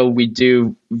general, we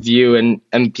do view, and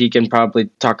MP can probably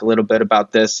talk a little bit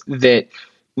about this, that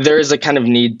there is a kind of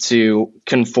need to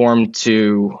conform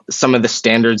to some of the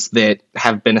standards that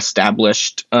have been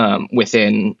established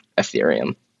within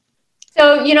Ethereum.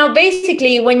 So,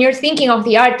 basically, when you're thinking of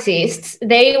the artists,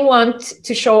 they want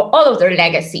to show all of their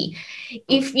legacy.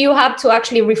 If you have to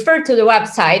actually refer to the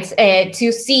websites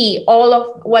to see all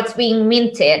of what's being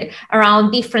minted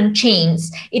around different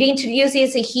chains, it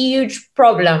introduces a huge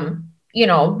problem,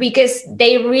 because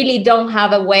they really don't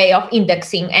have a way of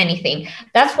indexing anything.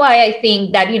 That's why I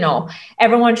think that,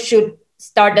 everyone should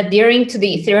start adhering to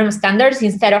the Ethereum standards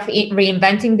instead of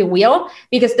reinventing the wheel,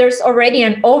 because there's already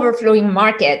an overflowing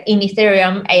market in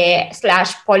Ethereum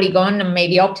 / Polygon and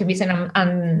maybe Optimism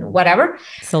and whatever.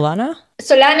 Solana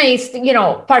is,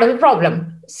 part of the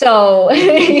problem. So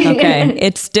okay,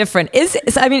 it's different.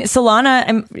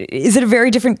 Solana, is it a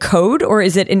very different code, or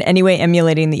is it in any way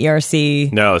emulating the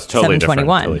ERC? No, it's totally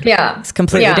 721? Different. Yeah, it's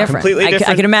completely different. Completely different.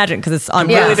 I can imagine because it's on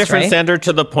completely blast, different right? standard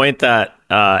to the point that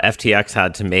FTX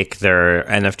had to make their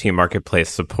NFT marketplace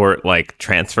support like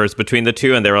transfers between the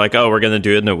two, and they were like, "Oh, we're going to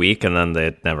do it in a week," and then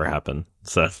it never happened.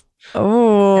 So.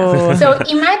 Oh, so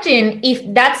imagine if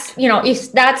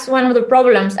that's one of the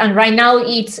problems, and right now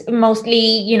it's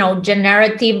mostly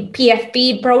generative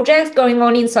PFP projects going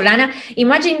on in Solana.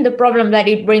 Imagine the problem that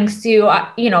it brings to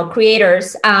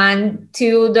creators and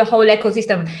to the whole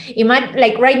ecosystem.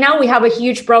 Like right now we have a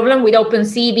huge problem with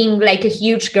OpenSea being like a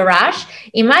huge garage.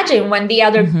 Imagine when the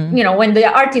other when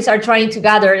the artists are trying to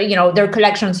gather their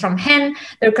collections from Hen,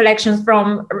 their collections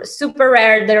from Super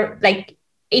Rare, they're like.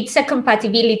 It's a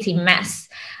compatibility mess.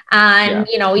 And,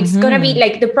 it's going to be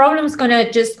like the problem's going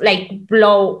to just like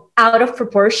blow out of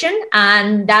proportion.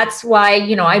 And that's why,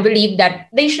 I believe that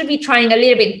they should be trying a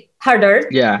little bit harder.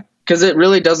 Yeah, because it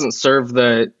really doesn't serve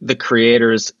the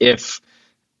creators if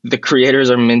the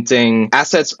creators are minting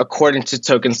assets according to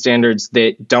token standards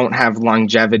that don't have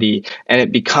longevity. And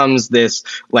it becomes this,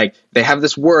 like, they have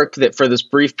this work that for this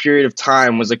brief period of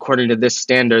time was according to this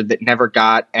standard that never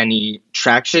got any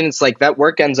traction. It's like that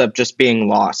work ends up just being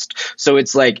lost. So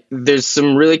it's like there's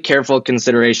some really careful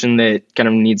consideration that kind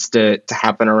of needs to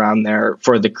happen around there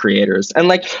for the creators. And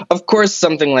like, of course,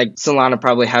 something like Solana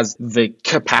probably has the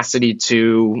capacity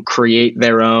to create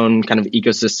their own kind of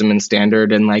ecosystem and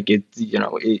standard. And like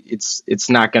it's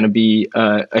not going to be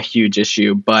a huge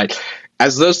issue, but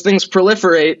as those things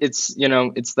proliferate,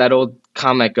 it's that old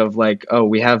comic of like, oh,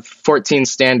 we have 14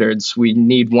 standards. We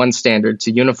need one standard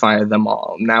to unify them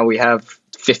all. Now we have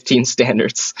 15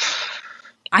 standards.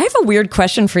 I have a weird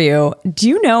question for you. Do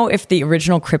you know if the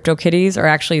original CryptoKitties are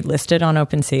actually listed on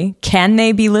OpenSea? Can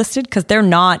they be listed? Because they're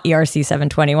not ERC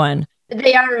 721.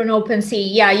 They are on OpenSea.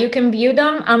 Yeah, you can view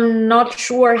them. I'm not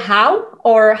sure how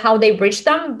they bridge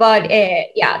them, but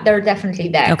they're definitely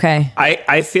there. Okay.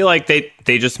 I feel like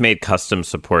they just made custom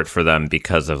support for them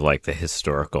because of like the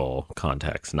historical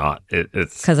context, not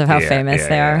it's because of how famous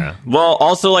they are. Yeah. Well,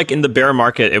 also like in the bear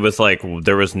market, it was like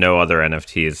there was no other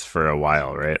NFTs for a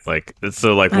while, right? Like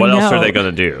so, like what else are they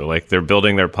going to do? Like they're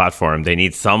building their platform. They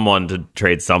need someone to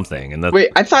trade something. And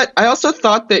wait, I also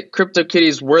thought that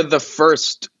CryptoKitties were the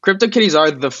first. CryptoKitties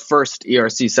are the first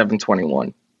ERC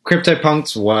 721.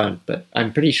 CryptoPunks weren't, but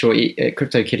I'm pretty sure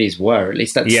CryptoKitties were. At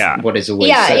least that's what is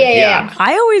always said. Yeah.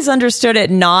 I always understood it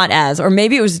not as, or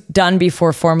maybe it was done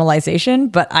before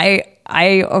formalization, but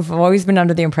I've always been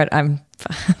under the impression, I'm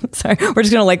sorry, we're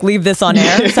just going to like leave this on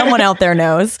air. Someone out there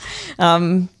knows.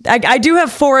 I do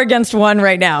have 4 against 1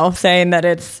 right now saying that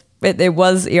it's It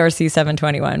was ERC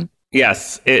 721.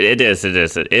 Yes, it is.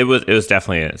 It was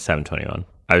definitely a 721.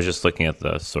 I was just looking at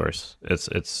the source.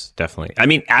 It's definitely. I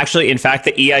mean, actually, in fact,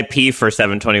 the EIP for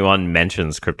 721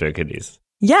 mentions CryptoKitties.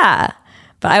 Yeah,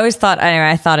 but I always thought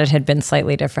I thought it had been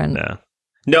slightly different.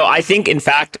 No, I think, in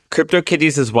fact,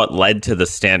 CryptoKitties is what led to the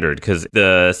standard, because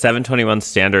the 721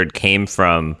 standard came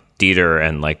from Dieter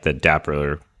and like the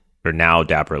Dapper, or now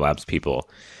Dapper Labs people.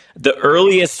 The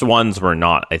earliest ones were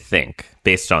not, I think,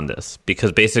 based on this,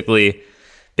 because basically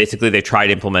they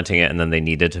tried implementing it and then they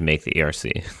needed to make the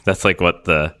ERC. That's like what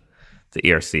the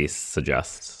ERC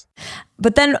suggests.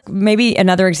 But then maybe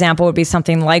another example would be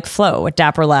something like Flow, what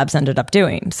Dapper Labs ended up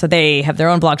doing. So they have their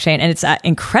own blockchain, and it's an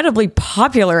incredibly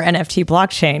popular NFT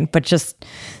blockchain, but just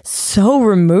so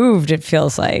removed, it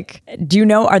feels like. Do you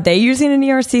know, are they using an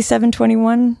ERC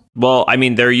 721? Well, I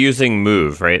mean, they're using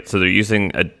Move, right? So they're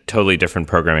using a totally different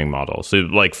programming model. So,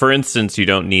 like, for instance, you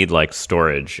don't need, like,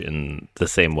 storage in the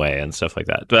same way and stuff like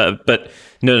that. But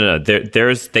no.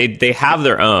 They have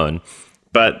their own,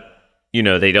 but you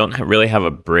know, they don't really have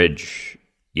a bridge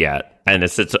yet. And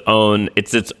it's its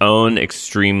own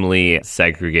extremely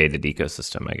segregated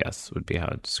ecosystem, I guess, would be how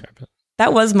I'd describe it.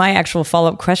 That was my actual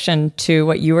follow-up question to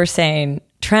what you were saying,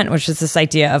 Trent, which is this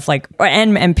idea of like, or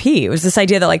NMP, it was this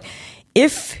idea that like,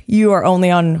 if you are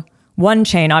only on one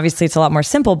chain, obviously it's a lot more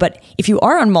simple, but if you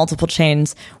are on multiple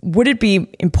chains, would it be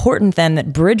important then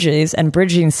that bridges and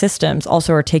bridging systems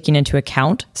also are taking into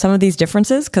account some of these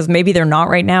differences? Because maybe they're not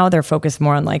right now. They're focused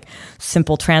more on like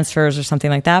simple transfers or something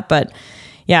like that. But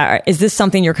yeah, is this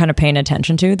something you're kind of paying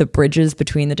attention to, the bridges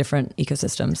between the different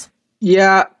ecosystems?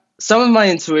 Yeah, some of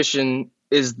my intuition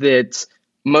is that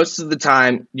most of the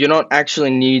time you don't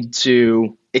actually need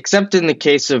to, except in the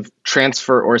case of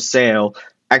transfer or sale,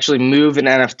 actually move an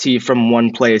NFT from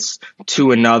one place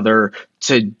to another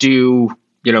to do,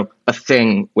 you know, a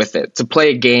thing with it, to play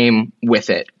a game with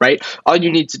it, right? All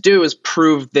you need to do is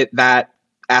prove that that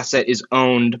asset is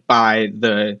owned by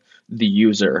the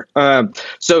user.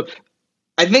 So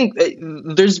I think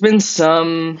there's been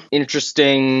some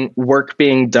interesting work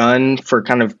being done for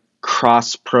kind of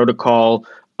cross-protocol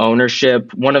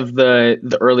ownership. One of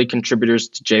the early contributors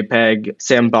to JPEG,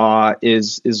 Sam Baugh,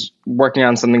 is working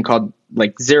on something called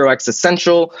like 0x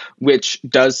Essential, which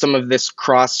does some of this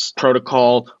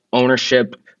cross-protocol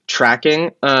ownership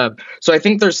tracking. So I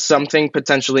think there's something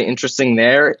potentially interesting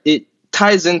there. It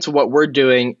ties into what we're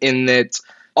doing in that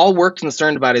all we're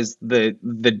concerned about is the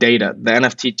data, the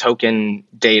NFT token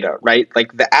data, right?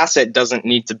 Like the asset doesn't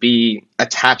need to be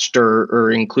attached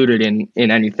or included in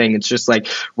anything. It's just like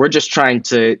we're just trying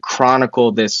to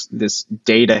chronicle this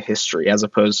data history as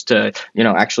opposed to, you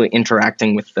know, actually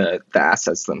interacting with the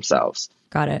assets themselves.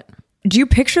 Got it. Do you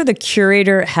picture the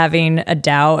curator having a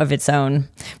DAO of its own?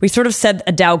 We sort of said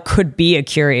a DAO could be a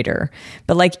curator,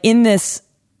 but like in this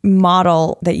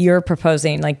model that you're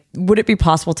proposing, like, would it be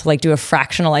possible to like do a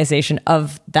fractionalization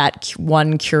of that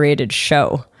one curated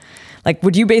show? Like,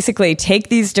 would you basically take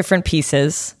these different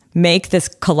pieces, make this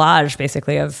collage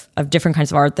basically of different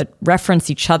kinds of art that reference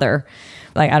each other?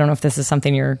 Like, I don't know if this is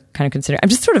something you're kind of considering. I'm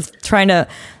just sort of trying to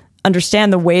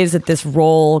understand the ways that this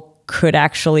role could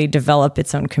actually develop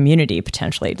its own community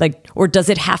potentially. Like, or does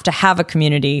it have to have a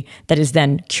community that is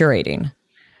then curating?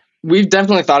 We've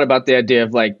definitely thought about the idea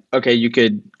of like, okay, you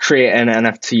could create an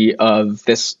NFT of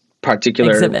this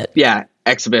particular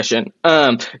exhibition.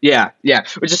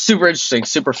 Which is super interesting,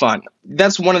 super fun.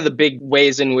 That's one of the big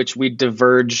ways in which we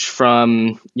diverge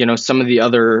from, you know, some of the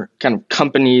other kind of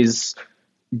companies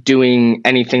doing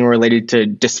anything related to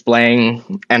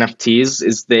displaying NFTs,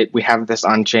 is that we have this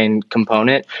on-chain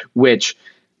component, which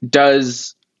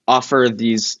does offer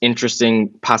these interesting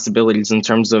possibilities in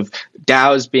terms of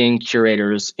DAOs being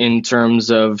curators, in terms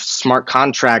of smart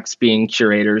contracts being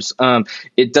curators.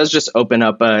 It does just open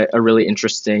up a really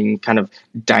interesting kind of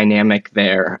dynamic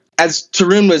there. As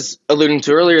Tarun was alluding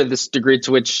to earlier, this degree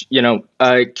to which, you know,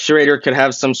 a curator could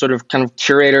have some sort of kind of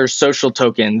curator social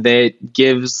token that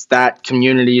gives that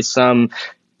community some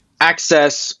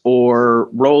access or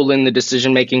role in the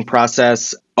decision-making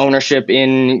process, ownership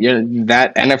in, you know,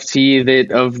 that NFT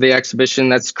of the exhibition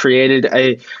that's created.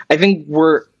 I think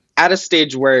we're at a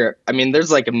stage where, I mean,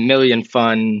 there's like a million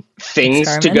fun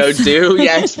things to go do.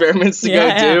 Experiments to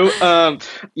go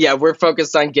do. We're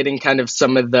focused on getting kind of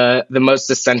some of the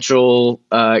most essential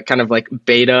kind of like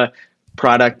beta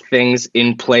product things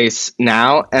in place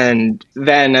now, and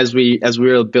then as we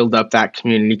will build up that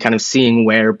community, kind of seeing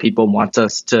where people want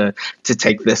us to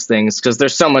take these things, because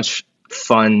there's so much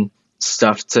fun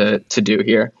stuff to do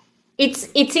here.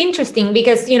 It's interesting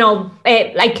because, you know,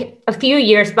 like a few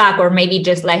years back, or maybe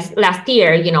just last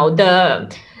year, you know,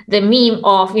 the the meme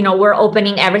of, we're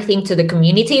opening everything to the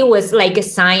community was like a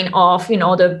sign of,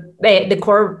 the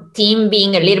core team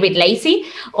being a little bit lazy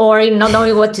or not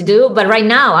knowing what to do. But right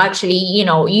now, actually,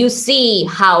 you see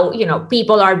how,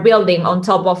 people are building on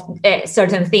top of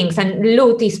certain things. And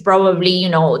Loot is probably,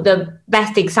 the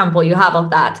best example you have of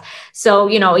that. So,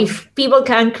 if people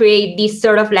can create this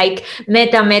sort of like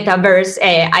metaverse,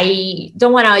 I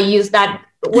don't want to use that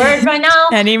word right now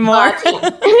anymore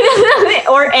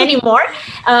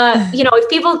if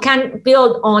people can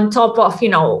build on top of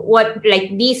what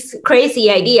like this crazy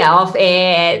idea of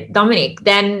Dominic,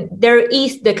 then there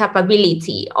is the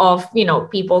capability of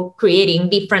people creating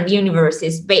different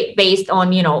universes based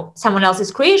on someone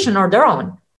else's creation or their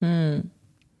own.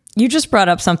 You just brought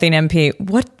up something, MP.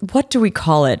 What do we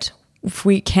call it if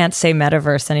we can't say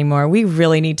metaverse anymore? We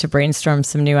really need to brainstorm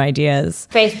some new ideas.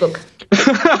 Facebook.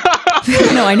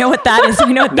 No, I know what that is.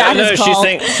 I know what that is called.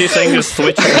 She's saying just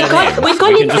switch the name. We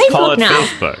call it Facebook now.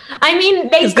 Facebook. I mean,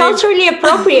 they culturally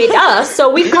appropriate us,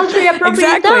 so we culturally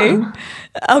appropriate them.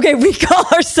 Okay, we call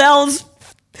ourselves,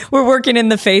 we're working in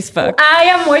the Facebook. I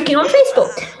am working on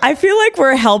Facebook. I feel like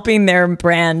we're helping their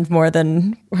brand more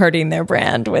than hurting their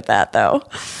brand with that, though.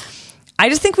 I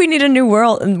just think we need a new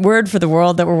word for the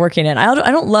world that we're working in. I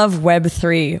don't love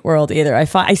Web3 world either. I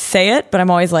say it, but I'm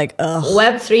always like, ugh.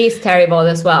 Web3 is terrible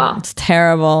as well. It's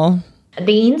terrible.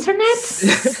 The internet?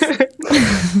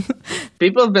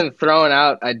 People have been throwing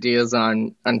out ideas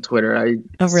on Twitter. I've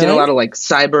really? seen a lot of like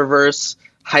cyberverse,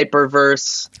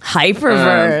 hyperverse.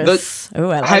 Hyperverse.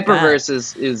 Ooh, I like hyperverse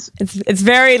that. is it's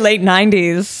very late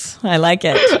 90s. I like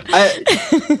it.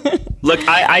 Look,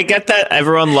 I get that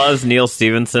everyone loves Neil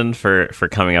Stephenson for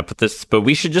coming up with this, but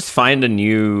we should just find a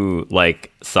new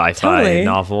like sci-fi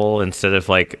novel instead of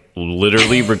like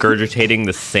literally regurgitating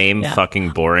the same fucking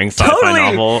boring sci-fi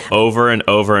novel over and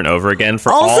over and over again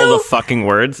for all the fucking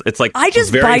words. It's like I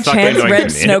just by chance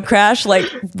read Snow Crash like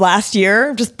last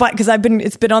year, just because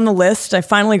it's been on the list. I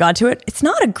finally got to it. It's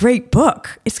not a great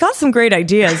book. It's got some great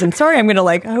ideas, and sorry, I'm gonna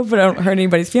I hope I don't hurt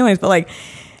anybody's feelings, but like,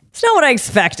 it's not what I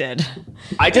expected.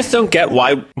 I just don't get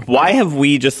why have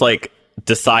we just like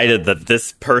decided that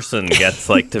this person gets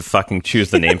like to fucking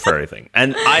choose the name for everything.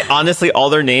 And I honestly, all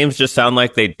their names just sound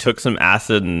like they took some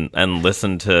acid and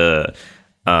listened to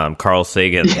Carl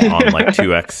Sagan on like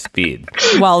 2x speed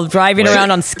while driving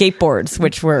around on skateboards,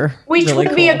 which would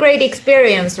really be a great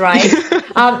experience, right?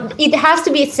 It has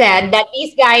to be said that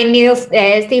this guy Neil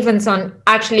Stephenson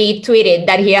actually tweeted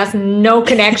that he has no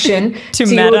connection to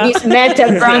this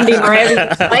meta branding or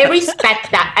everything. So I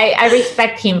respect that. I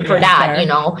respect him for that. Fair.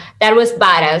 That was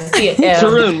badass.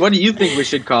 Tarun, what do you think we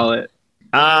should call it?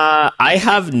 I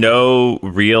have no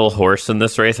real horse in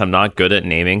this race. I'm not good at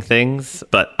naming things,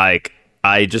 but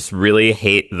I just really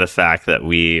hate the fact that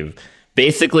we've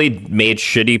basically made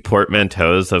shitty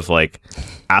portmanteaus of like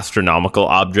astronomical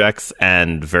objects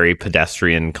and very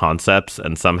pedestrian concepts,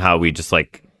 and somehow we just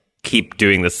like keep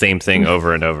doing the same thing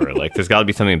over and over. Like, there's got to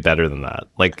be something better than that.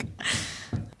 Like,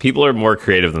 people are more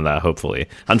creative than that, hopefully.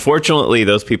 Unfortunately,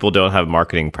 those people don't have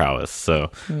marketing prowess,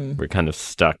 so we're kind of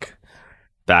stuck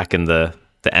back in the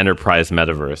enterprise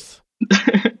metaverse.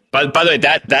 By the way,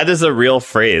 that is a real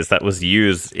phrase that was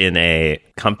used in a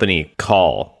company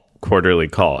quarterly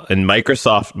call. And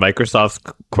Microsoft's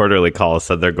quarterly call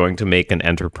said they're going to make an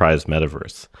enterprise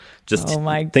metaverse. Just think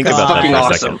about that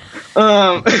for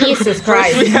a second. Jesus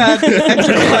Christ. We had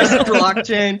enterprise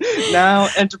blockchain, now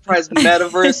enterprise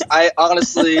metaverse. I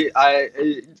honestly,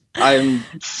 I'm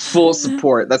full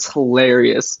support. That's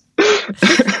hilarious.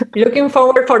 Looking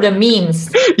forward for the memes.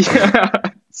 Yeah.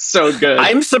 So good.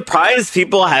 I'm surprised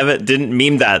people didn't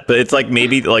meme that, but it's like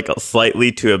maybe like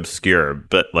slightly too obscure.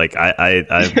 But like I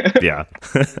yeah.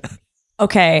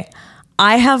 Okay,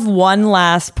 I have one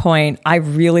last point I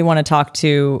really want to talk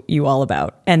to you all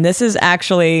about, and this is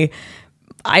actually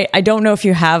I don't know if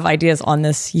you have ideas on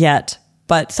this yet,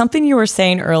 but something you were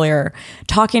saying earlier,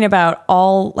 talking about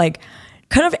all like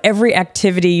kind of every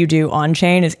activity you do on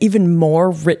chain is even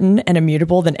more written and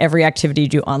immutable than every activity you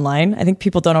do online. I think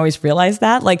people don't always realize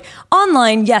that. Like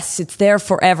online, yes, it's there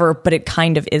forever, but it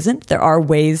kind of isn't. There are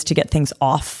ways to get things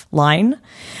offline.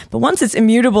 But once it's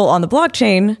immutable on the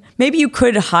blockchain, maybe you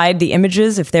could hide the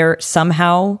images if they're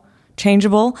somehow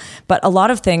changeable. But a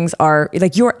lot of things are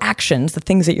like your actions, the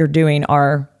things that you're doing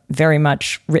are very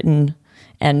much written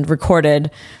and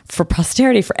recorded for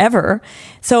posterity forever.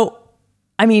 So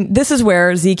I mean, this is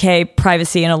where ZK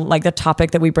privacy and like the topic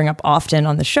that we bring up often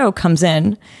on the show comes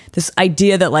in. This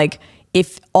idea that like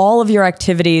if all of your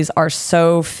activities are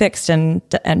so fixed and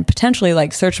potentially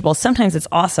like searchable, sometimes it's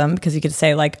awesome because you could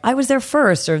say like, I was there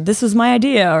first, or this was my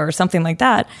idea, or something like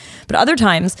that. But other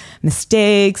times,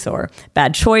 mistakes or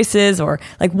bad choices, or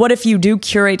like, what if you do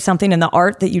curate something and the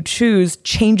art that you choose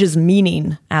changes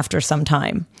meaning after some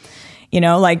time? You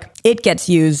know, like it gets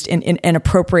used and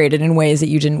appropriated in ways that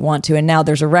you didn't want to. And now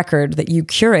there's a record that you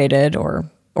curated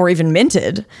or even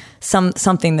minted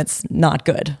something that's not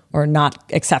good or not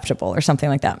acceptable or something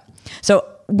like that. So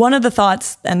one of the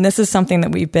thoughts, and this is something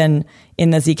that we've been in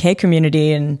the ZK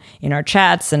community and in our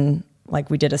chats, and like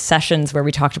we did a sessions where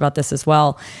we talked about this as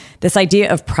well, this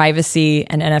idea of privacy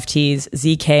and NFTs,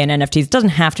 ZK and NFTs, doesn't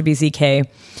have to be ZK,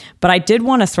 but I did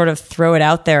want to sort of throw it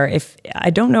out there. I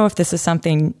don't know if this is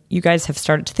something you guys have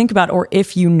started to think about, or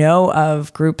if you know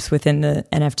of groups within the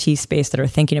NFT space that are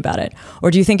thinking about it,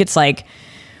 or do you think it's like,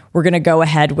 we're going to go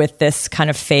ahead with this kind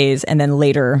of phase and then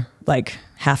later like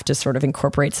have to sort of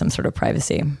incorporate some sort of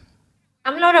privacy?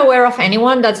 I'm not aware of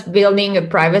anyone that's building a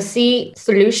privacy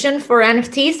solution for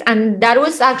NFTs. And that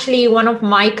was actually one of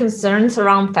my concerns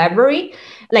around February.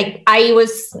 Like I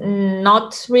was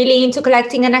not really into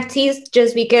collecting NFTs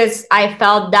just because I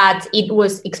felt that it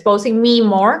was exposing me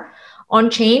more on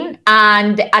chain.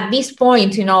 And at this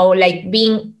point, you know, like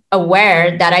being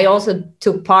aware that I also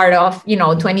took part of,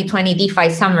 2020 DeFi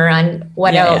summer and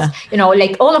what else,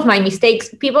 like all of my mistakes,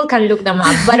 people can look them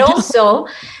up, but also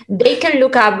they can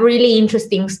look up really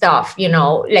interesting stuff,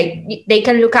 like they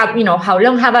can look up, how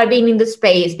long have I been in the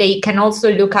space? They can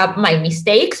also look up my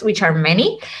mistakes, which are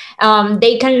many.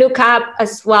 They can look up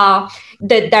as well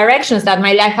the directions that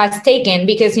my life has taken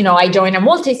because, I joined a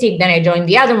multi-sig, then I joined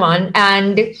the other one.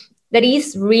 And that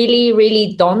is really,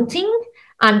 really daunting.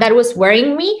 And that was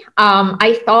worrying me.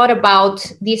 I thought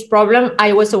about this problem.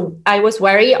 I was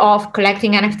wary of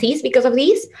collecting NFTs because of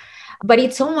these, but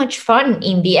it's so much fun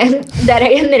in the end that I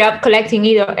ended up collecting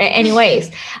it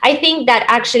anyways. I think that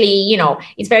actually,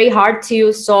 it's very hard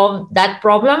to solve that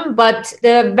problem, but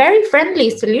the very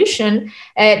friendly solution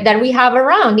that we have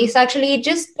around is actually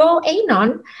just go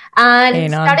Anon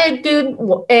and start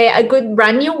a good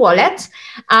brand new wallet.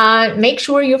 Make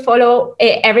sure you follow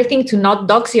everything to not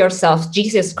dox yourself.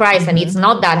 Jesus Christ. Mm-hmm. And it's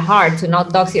not that hard to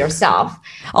not dox yourself.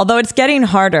 Although it's getting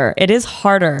harder. It is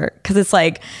harder because it's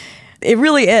like, it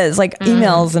really is like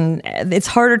emails, and it's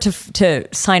harder to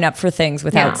sign up for things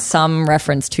without some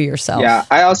reference to yourself. Yeah.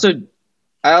 I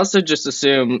also just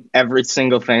assume every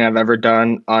single thing I've ever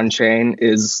done on chain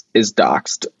is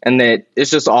doxed, and that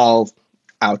it's just all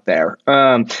out there.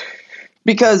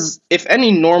 Because if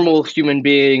any normal human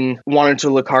being wanted to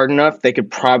look hard enough, they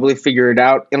could probably figure it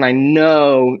out. And I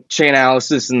know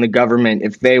Chainalysis and the government,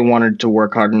 if they wanted to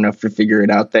work hard enough to figure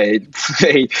it out, they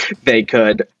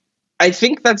could. I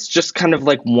think that's just kind of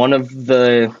like one of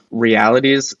the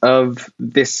realities of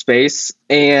this space,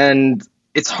 and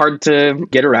it's hard to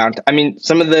get around. I mean,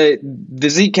 some of the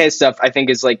ZK stuff I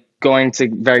think is like going to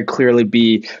very clearly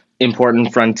be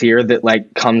important frontier that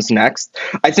like comes next.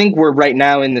 I think we're right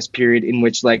now in this period in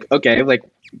which like, okay, like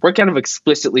we're kind of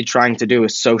explicitly trying to do a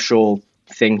social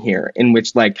thing here in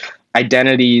which like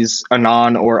identities,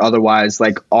 anon or otherwise,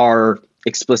 like are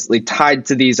explicitly tied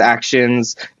to these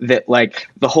actions, that like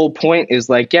the whole point is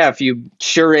like, yeah, if you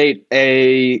curate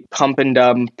a pump and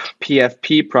dump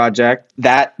PFP project,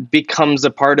 that becomes a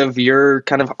part of your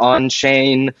kind of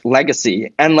on-chain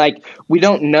legacy. And like, we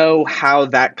don't know how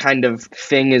that kind of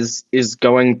thing is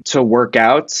going to work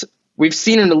out. We've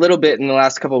seen it a little bit in the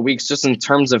last couple of weeks, just in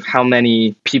terms of how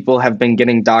many people have been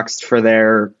getting doxxed for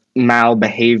their mal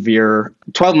behavior.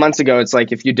 12 months ago, it's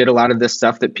like if you did a lot of this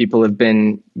stuff that people have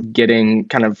been getting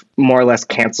kind of more or less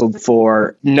canceled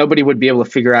for, nobody would be able to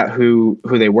figure out who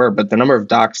they were. But the number of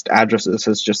doxed addresses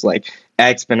has just like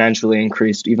exponentially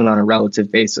increased, even on a relative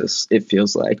basis, it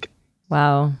feels like.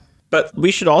 Wow. But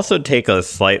we should also take a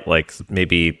slight, like,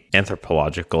 maybe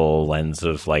anthropological lens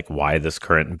of like why this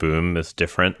current boom is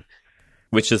different,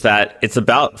 which is that it's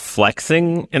about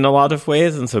flexing in a lot of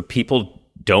ways. And so people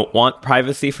don't want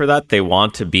privacy for that. They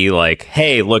want to be like,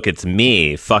 hey, look, it's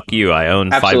me. Fuck you. I own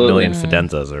 5 million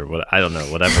Fidenzas or what. I don't know,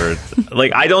 whatever.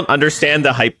 Like, I don't understand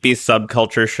the hypebeast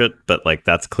subculture shit, but like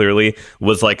that's clearly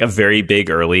was like a very big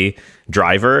early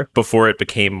driver before it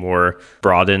became more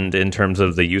broadened in terms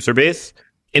of the user base.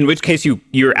 In which case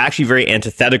you're actually very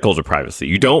antithetical to privacy.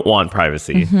 You don't want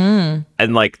privacy. Mm-hmm.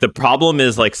 And like the problem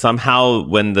is like somehow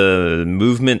when the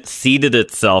movement seeded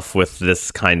itself with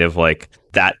this kind of like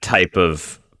that type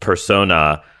of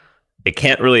persona, it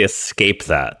can't really escape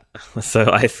that. So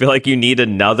I feel like you need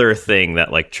another thing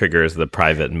that like triggers the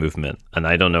private movement. And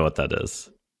I don't know what that is.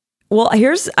 Well,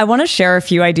 I want to share a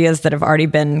few ideas that have already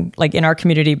been like in our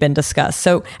community been discussed.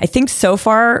 So I think so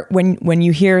far when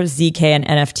you hear ZK and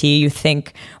NFT, you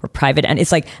think, or private, and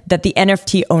it's like that the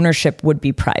NFT ownership would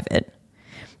be private,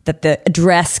 that the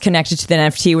address connected to the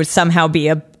NFT would somehow be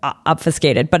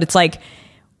obfuscated. But it's like,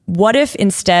 what if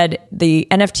instead the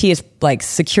NFT is like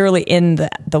securely in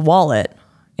the wallet,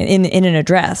 in an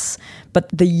address, but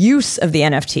the use of the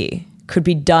NFT could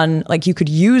be done, like you could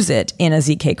use it in a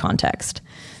ZK context.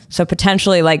 So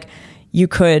potentially, like, you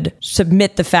could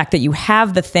submit the fact that you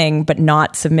have the thing, but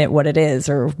not submit what it is,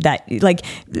 or that, like,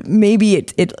 maybe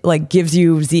it like gives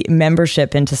you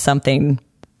membership into something,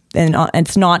 and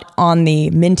it's not on the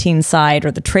minting side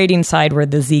or the trading side where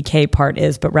the ZK part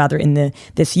is, but rather in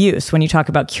this use when you talk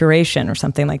about curation or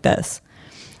something like this.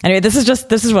 Anyway, this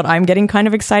is what I'm getting kind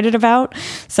of excited about.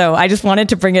 So I just wanted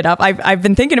to bring it up. I've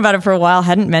been thinking about it for a while,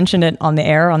 hadn't mentioned it on the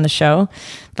air on the show.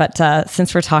 But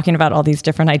since we're talking about all these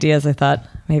different ideas, I thought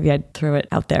maybe I'd throw it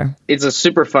out there. It's a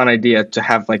super fun idea to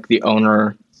have like the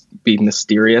owner be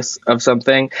mysterious of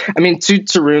something. I mean, to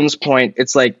Tarun's point,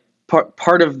 it's like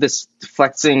part of this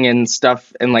flexing and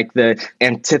stuff, and like the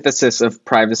antithesis of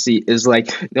privacy is like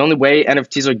the only way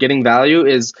NFTs are getting value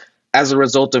is as a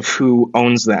result of who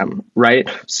owns them, right?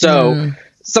 So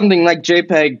something like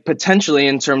JPEG potentially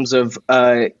in terms of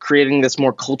creating this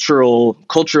more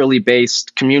culturally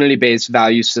based, community-based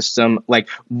value system, like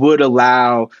would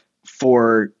allow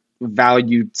for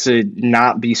value to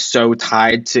not be so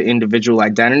tied to individual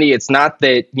identity. It's not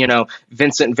that,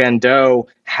 Vincent van Gogh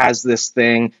has this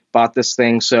thing, bought this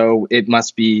thing, so it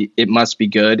must be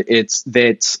good. It's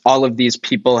that all of these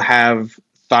people have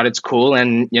thought it's cool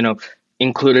and,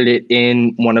 included it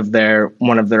in one of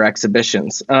their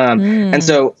exhibitions. And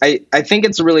so I think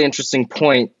it's a really interesting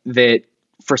point that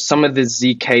for some of the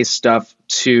ZK stuff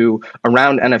to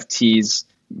around NFTs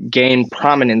gain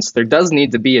prominence, there does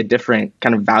need to be a different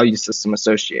kind of value system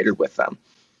associated with them.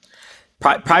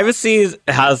 Privacy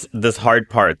has this hard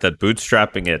part that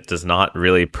bootstrapping it does not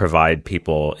really provide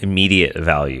people immediate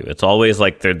value. It's always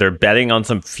like they're betting on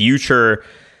some future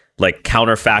like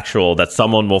counterfactual that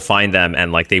someone will find them,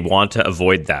 and like they want to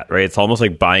avoid that, right? It's almost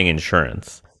like buying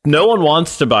insurance. No one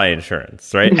wants to buy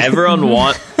insurance, right? Everyone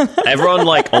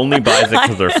like only buys it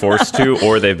because they're forced to,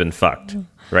 or they've been fucked,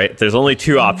 right? There's only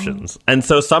two options. And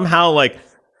so somehow like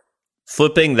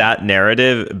flipping that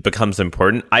narrative becomes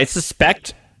important. I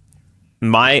suspect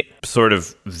my sort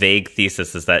of vague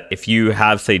thesis is that if you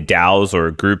have, say, DAOs or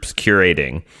groups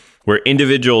curating where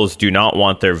individuals do not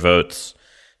want their votes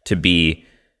to be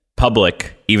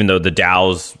public, even though the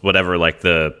DAOs, whatever, like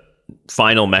the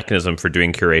final mechanism for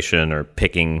doing curation or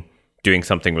doing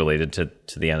something related to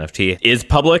the NFT is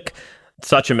public,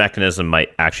 such a mechanism might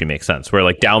actually make sense, where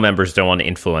like DAO members don't want to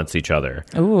influence each other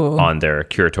on their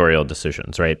curatorial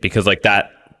decisions, right? Because like that,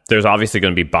 there's obviously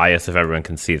going to be bias if everyone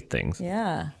can see things.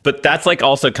 Yeah. But that's like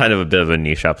also kind of a bit of a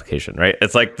niche application, right?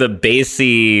 It's like the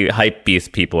basey hype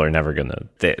beast people are never going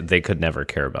to, they could never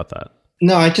care about that.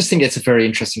 No, I just think it's a very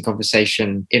interesting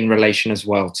conversation in relation as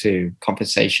well to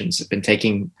conversations that have been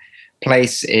taking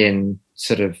place in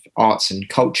sort of arts and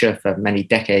culture for many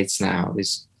decades now.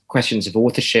 There's questions of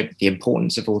authorship, the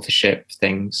importance of authorship,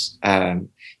 things,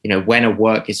 when a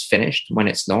work is finished, when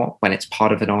it's not, when it's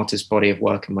part of an artist's body of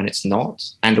work and when it's not.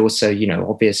 And also,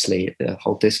 obviously the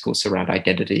whole discourse around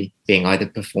identity being either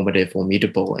performative or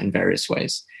mutable in various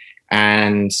ways.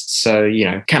 And so,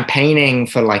 campaigning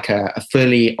for like a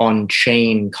fully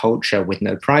on-chain culture with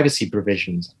no privacy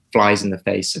provisions flies in the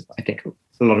face of, I think,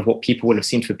 a lot of what people will have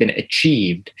seen to have been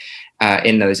achieved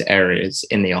in those areas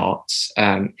in the arts.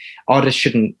 Artists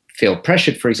shouldn't feel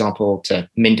pressured, for example, to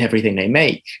mint everything they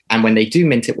make. And when they do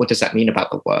mint it, what does that mean about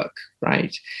the work,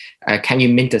 right? Can you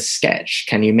mint a sketch?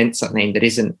 Can you mint something that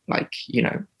isn't like,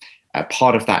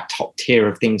 part of that top tier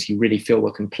of things you really feel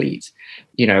were complete?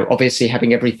 Obviously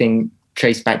having everything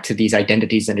traced back to these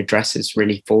identities and addresses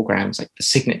really foregrounds like the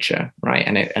signature, right?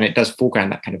 And it does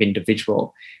foreground that kind of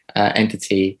individual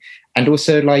entity. And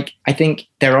also, like, I think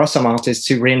there are some artists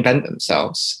who reinvent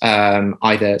themselves,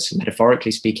 either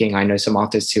metaphorically speaking. I know some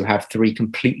artists who have three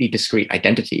completely discrete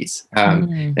identities.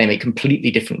 They make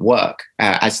completely different work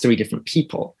as three different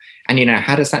people. And,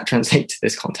 how does that translate to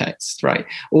this context, right?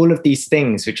 All of these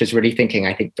things, which is really thinking,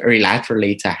 I think, very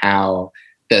laterally to how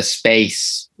the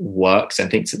space works and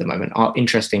thinks at the moment, are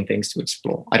interesting things to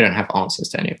explore. I don't have answers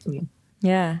to any of them.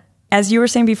 Yeah. As you were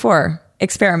saying before,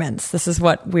 experiments. This is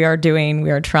what we are doing. We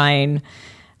are trying.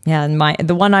 Yeah. And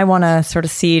the one I want to sort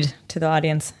of seed to the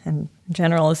audience in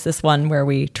general is this one where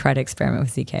we try to experiment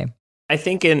with ZK. I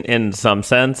think in some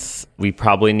sense, we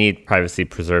probably need privacy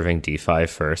preserving DeFi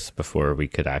first before we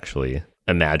could actually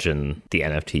imagine the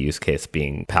NFT use case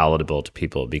being palatable to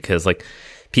people, because like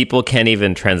people can't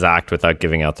even transact without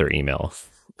giving out their email,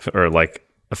 or like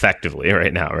effectively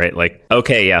right now, right? Like,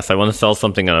 okay, yes, I want to sell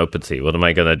something on OpenSea. What am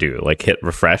I going to do? Like hit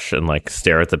refresh and like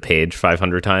stare at the page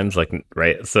 500 times? Like,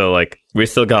 right? So like we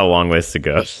still got a long ways to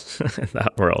go in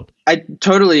that world. I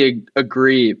totally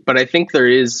agree, but I think there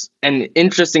is an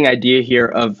interesting idea here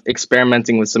of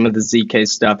experimenting with some of the ZK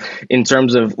stuff in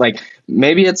terms of like,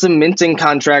 maybe it's a minting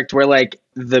contract where like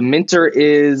the minter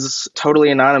is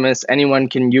totally anonymous. Anyone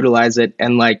can utilize it.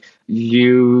 And like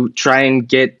you try and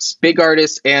get big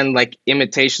artists and like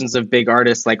imitations of big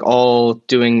artists, like all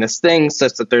doing this thing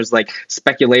such that there's like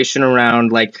speculation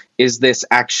around like, is this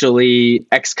actually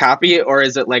X copy, or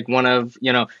is it like one of,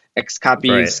 you know, X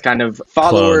copies kind of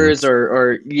followers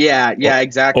or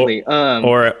exactly.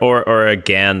 Or a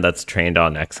GAN that's trained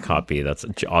on X copy that's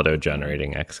auto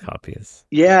generating X copies.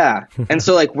 Yeah. And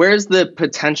so like, where's the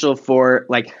potential for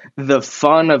like the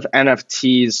fun of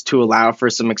NFTs to allow for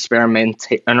some an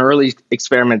early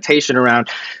experimentation around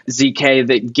ZK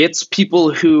that gets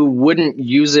people who wouldn't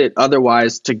use it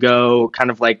otherwise to go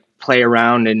kind of like play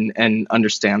around and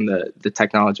understand the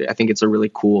technology. I think it's a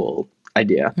really cool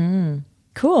idea.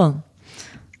 Cool.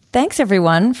 Thanks,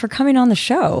 everyone, for coming on the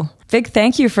show. Big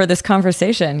thank you for this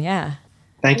conversation. Yeah.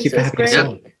 Thank you for having us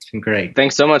on. It's been great.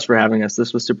 Thanks so much for having us.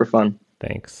 This was super fun.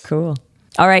 Thanks. Cool.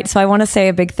 All right. So I want to say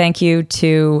a big thank you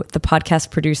to the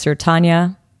podcast producer,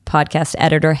 Tanya, podcast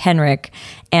editor, Henrik,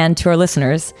 and to our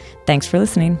listeners. Thanks for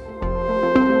listening.